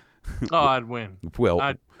win? Oh, I'd win.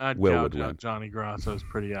 I'd Will would win. Johnny Grasso's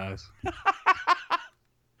pretty eyes.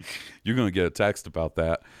 You're going to get a text about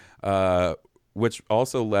that. Which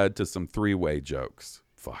also led to some 3-way jokes.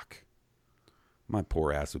 Fuck. My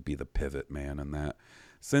poor ass would be the pivot man in that.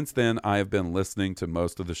 Since then, I have been listening to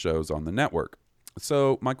most of the shows on the network.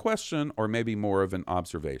 So my question, or maybe more of an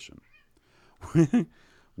observation.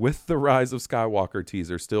 With the Rise of Skywalker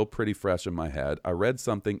teaser still pretty fresh in my head, I read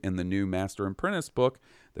something in the new Master and Apprentice book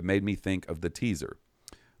that made me think of the teaser.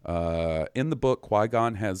 In the book,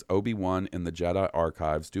 Qui-Gon has Obi-Wan in the Jedi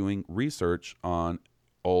archives doing research on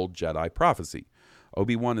old Jedi prophecy.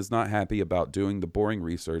 Obi-Wan is not happy about doing the boring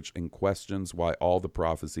research and questions why all the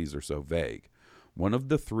prophecies are so vague. One of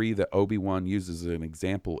the 3 that Obi-Wan uses as an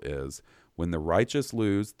example is, when the righteous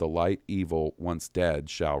lose, the light evil, once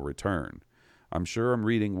dead, shall return. I'm sure I'm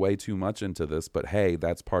reading way too much into this, but hey,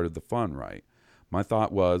 that's part of the fun, right? My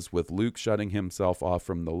thought was, with Luke shutting himself off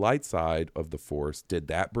from the light side of the Force, did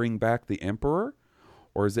that bring back the Emperor?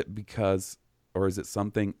 Or is it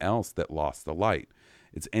something else that lost the light?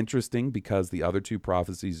 It's interesting because the other 2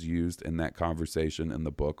 prophecies used in that conversation in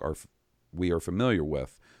the book we are familiar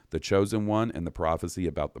with, the Chosen One and the prophecy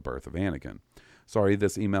about the birth of Anakin. Sorry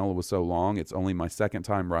this email was so long. It's only my second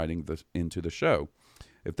time writing into the show.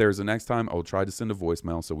 If there's a next time, I'll try to send a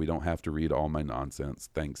voicemail so we don't have to read all my nonsense.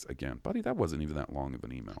 Thanks again. Buddy, that wasn't even that long of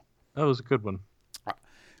an email. That was a good one.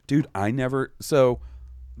 Dude, so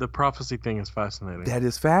the prophecy thing is fascinating. That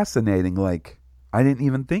is fascinating. Like, I didn't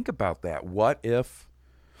even think about that. What if...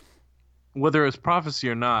 Whether it's prophecy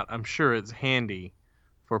or not, I'm sure it's handy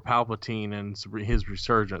for Palpatine and his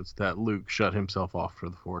resurgence that Luke shut himself off for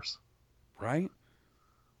the Force. Right?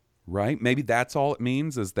 Maybe that's all it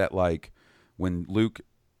means, is that, like, when Luke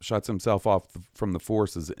shuts himself off from the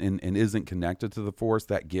Force and isn't connected to the Force,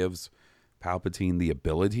 that gives Palpatine the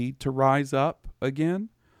ability to rise up again?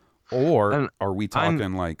 Or are we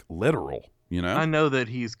talking, like, literal, you know? I know that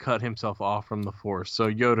he's cut himself off from the Force, so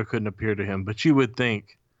Yoda couldn't appear to him, but you would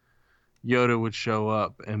think Yoda would show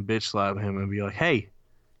up and bitch slap him and be like, hey,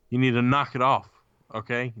 you need to knock it off,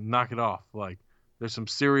 okay? Knock it off. Like, there's some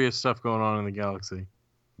serious stuff going on in the galaxy.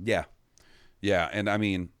 Yeah. Yeah, and I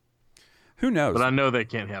mean, who knows? But I know that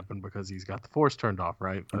can't happen because he's got the Force turned off,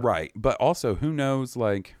 right? Right, but also, who knows,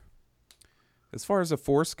 like, as far as a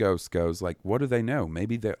Force ghost goes, like, what do they know?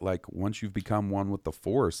 Maybe that, like, once you've become one with the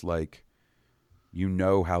Force, like, you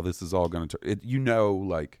know how this is all going to turn. You know,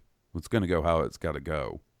 like, it's going to go how it's got to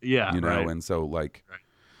go. Yeah, you know, right. And so, like,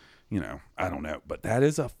 you know, I don't know, but that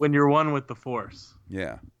is when you're one with the Force.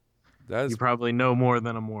 Yeah, that is you probably know more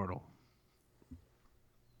than a mortal.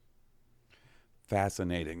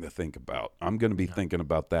 Fascinating to think about. I'm going to be thinking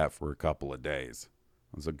about that for a couple of days.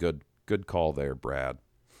 It was a good call there, Brad.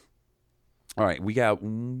 All right, we got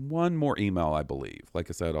one more email, I believe. Like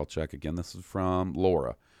I said, I'll check again. This is from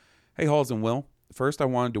Laura. Hey, Halls and Will. First, I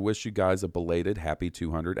wanted to wish you guys a belated happy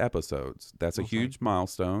 200 episodes. That's a huge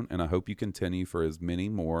milestone, and I hope you continue for as many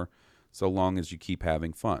more so long as you keep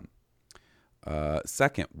having fun.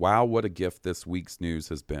 Second, wow, what a gift this week's news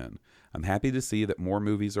has been. I'm happy to see that more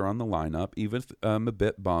movies are on the lineup, even if I'm a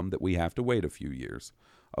bit bummed that we have to wait a few years.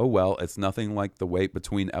 Oh well, it's nothing like the wait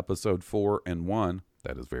between episode 4 and 1.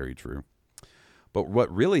 That is very true. But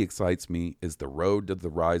what really excites me is the Road to the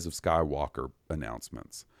Rise of Skywalker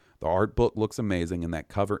announcements. The art book looks amazing, and that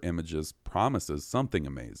cover images promises something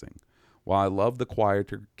amazing. While I love the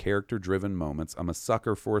quieter, character-driven moments, I'm a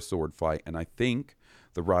sucker for a sword fight, and I think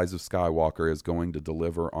The Rise of Skywalker is going to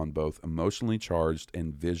deliver on both emotionally charged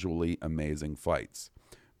and visually amazing fights.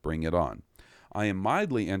 Bring it on. I am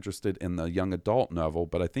mildly interested in the young adult novel,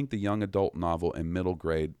 but I think the young adult novel and middle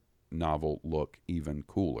grade novel look even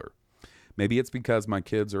cooler. Maybe it's because my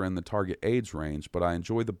kids are in the target age range, but I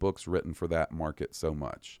enjoy the books written for that market so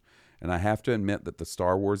much. And I have to admit that the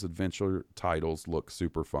Star Wars adventure titles look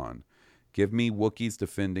super fun. Give me Wookiees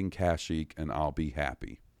defending Kashyyyk and I'll be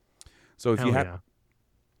happy. So if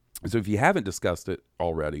you haven't discussed it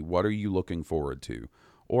already, what are you looking forward to?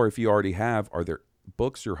 Or if you already have, are there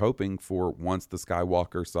books you're hoping for once the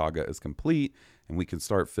Skywalker saga is complete and we can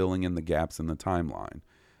start filling in the gaps in the timeline?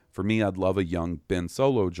 For me, I'd love a young Ben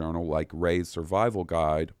Solo journal like Rey's Survival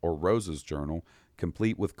Guide or Rose's Journal,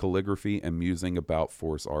 complete with calligraphy and musing about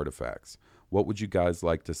Force artifacts. What would you guys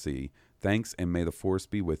like to see? Thanks, and may the Force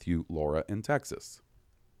be with you, Laura in Texas.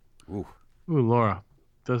 Ooh, Laura.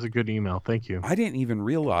 That's a good email. Thank you. I didn't even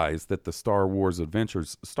realize that the Star Wars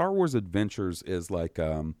Adventures is like,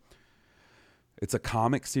 it's a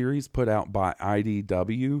comic series put out by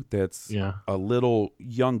IDW that's a little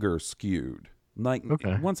younger skewed. Like,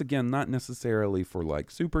 once again, not necessarily for like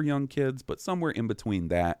super young kids, but somewhere in between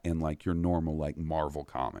that and like your normal like Marvel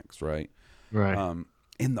comics, right? Right.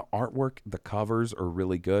 In the artwork, the covers are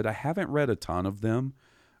really good. I haven't read a ton of them.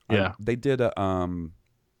 Yeah. They did a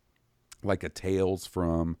like a Tales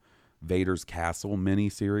from Vader's Castle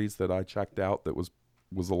miniseries that I checked out that was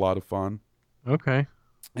a lot of fun. Okay.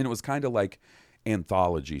 And it was kind of like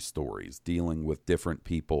anthology stories dealing with different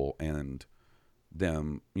people and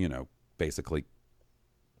them, you know, basically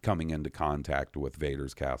coming into contact with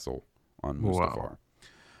Vader's castle on Mustafar.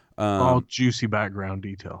 All juicy background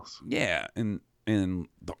details. Yeah, and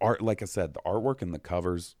the art, like I said, the artwork and the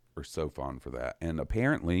covers are so fun for that. And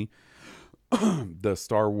apparently, the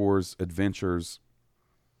Star Wars Adventures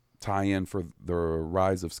tie-in for the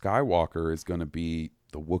Rise of Skywalker is going to be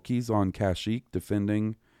the Wookiees on Kashyyyk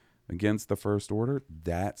defending against the First Order.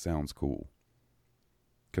 That sounds cool.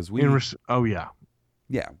 Because we,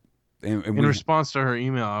 yeah. In response to her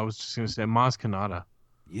email, I was just going to say Maz Kanata.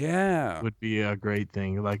 Yeah. Would be a great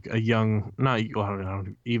thing. Like a young, I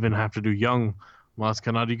don't even have to do young Maz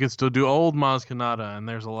Kanata. You could still do old Maz Kanata, and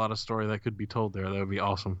there's a lot of story that could be told there. That would be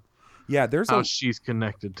awesome. Yeah, how she's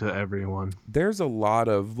connected to everyone. There's a lot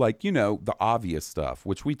of, like, you know, the obvious stuff,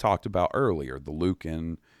 which we talked about earlier. The Luke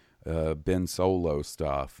and Ben Solo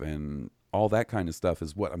stuff and all that kind of stuff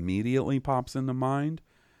is what immediately pops into mind.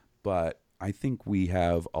 But I think we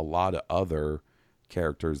have a lot of other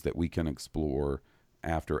characters that we can explore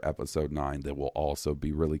after episode 9 that will also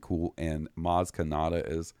be really cool. And Maz Kanata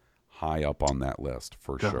is high up on that list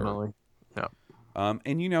for Definitely. sure. Yeah.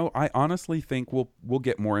 And, you know, I honestly think we'll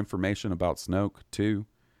get more information about Snoke, too.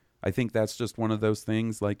 I think that's just one of those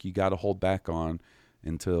things, like, you got to hold back on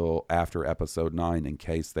until after episode 9 in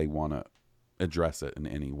case they want to address it in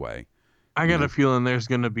any way. I got a feeling there's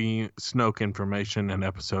going to be Snoke information in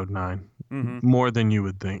episode 9. More than you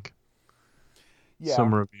would think. Yeah.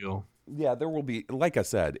 Some reveal. Yeah, there will be, like I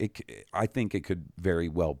said, I think it could very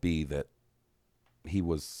well be that he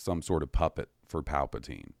was some sort of puppet for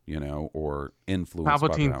Palpatine, you know, or influenced by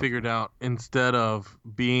Palpatine figured out, instead of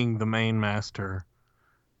being the main master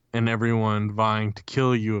and everyone vying to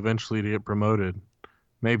kill you eventually to get promoted,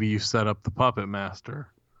 maybe you set up the puppet master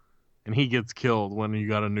and he gets killed when you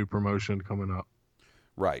got a new promotion coming up.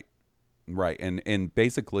 Right. And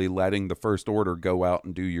basically letting the First Order go out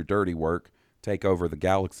and do your dirty work, take over the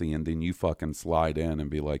galaxy, and then you fucking slide in and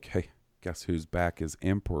be like, hey, guess who's back as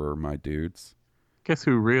Emperor, my dudes? Guess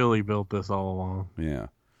who really built this all along? Yeah.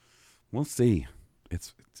 We'll see. I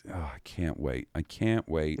can't wait.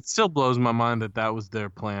 It still blows my mind that was their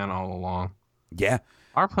plan all along. Yeah.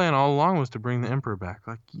 Our plan all along was to bring the Emperor back.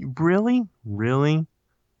 Like, really? Really?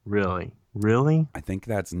 Really? Really? I think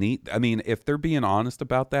that's neat. I mean, if they're being honest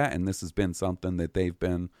about that, and this has been something that they've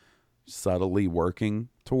been subtly working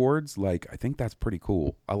towards, like, I think that's pretty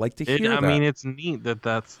cool. I like to hear that. I mean, it's neat that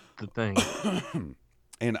that's the thing.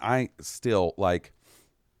 And I still, like,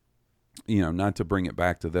 you know, not to bring it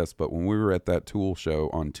back to this, but when we were at that Tool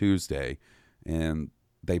show on Tuesday and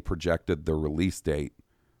they projected the release date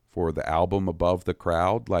for the album Above the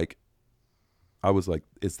Crowd, like, I was like,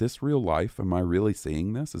 is this real life? Am I really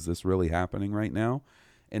seeing this? Is this really happening right now?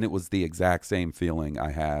 And it was the exact same feeling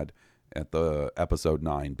I had at the episode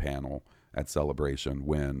 9 panel at Celebration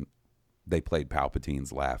when they played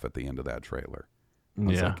Palpatine's laugh at the end of that trailer. I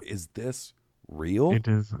was like, is this real? It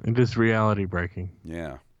is reality breaking.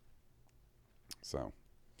 Yeah. So,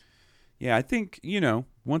 yeah, I think, you know,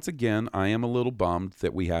 once again, I am a little bummed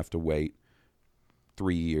that we have to wait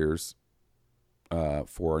 3 years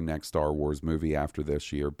for our next Star Wars movie after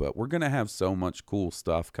this year, but we're going to have so much cool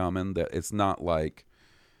stuff coming that it's not like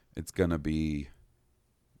it's going to be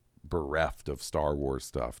bereft of Star Wars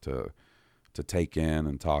stuff to take in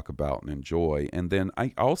and talk about and enjoy. And then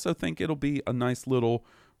I also think it'll be a nice little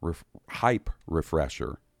hype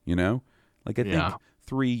refresher, you know? Like, I think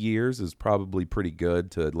 3 years is probably pretty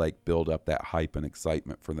good to, like, build up that hype and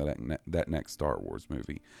excitement for that next Star Wars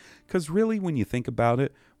movie. Because really, when you think about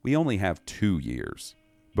it, we only have 2 years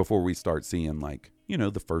before we start seeing, like, you know,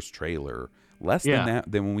 the first trailer. Less than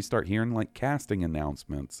that, then when we start hearing, like, casting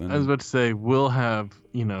announcements. And I was about to say, we'll have,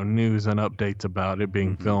 you know, news and updates about it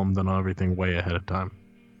being filmed and everything way ahead of time.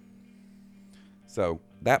 So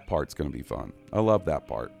that part's going to be fun. I love that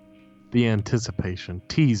part. The anticipation.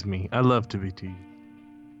 Tease me. I love to be teased.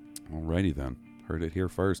 Alrighty then. Heard it here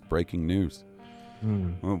first. Breaking news.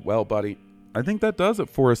 Well, buddy, I think that does it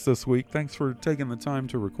for us this week. Thanks for taking the time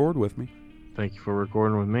to record with me. Thank you for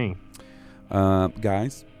recording with me.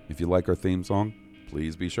 Guys, if you like our theme song,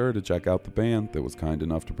 please be sure to check out the band that was kind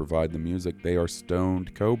enough to provide the music. They are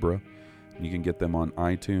Stoned Cobra. You can get them on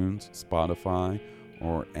iTunes, Spotify,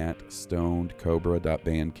 or at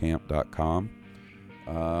stonedcobra.bandcamp.com.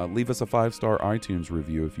 Leave us a 5-star iTunes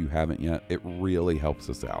review if you haven't yet. It really helps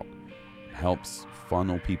us out. It helps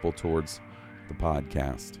funnel people towards the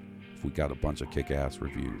podcast if we got a bunch of kick-ass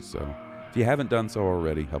reviews. So if you haven't done so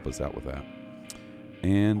already, help us out with that.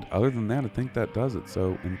 And other than that, I think that does it.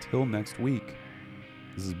 So until next week,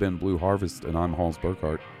 this has been Blue Harvest, and I'm Halls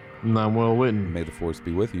Burkhart. And I'm Will Witten. May the Force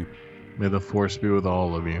be with you. May the Force be with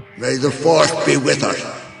all of you. May the Force be with us.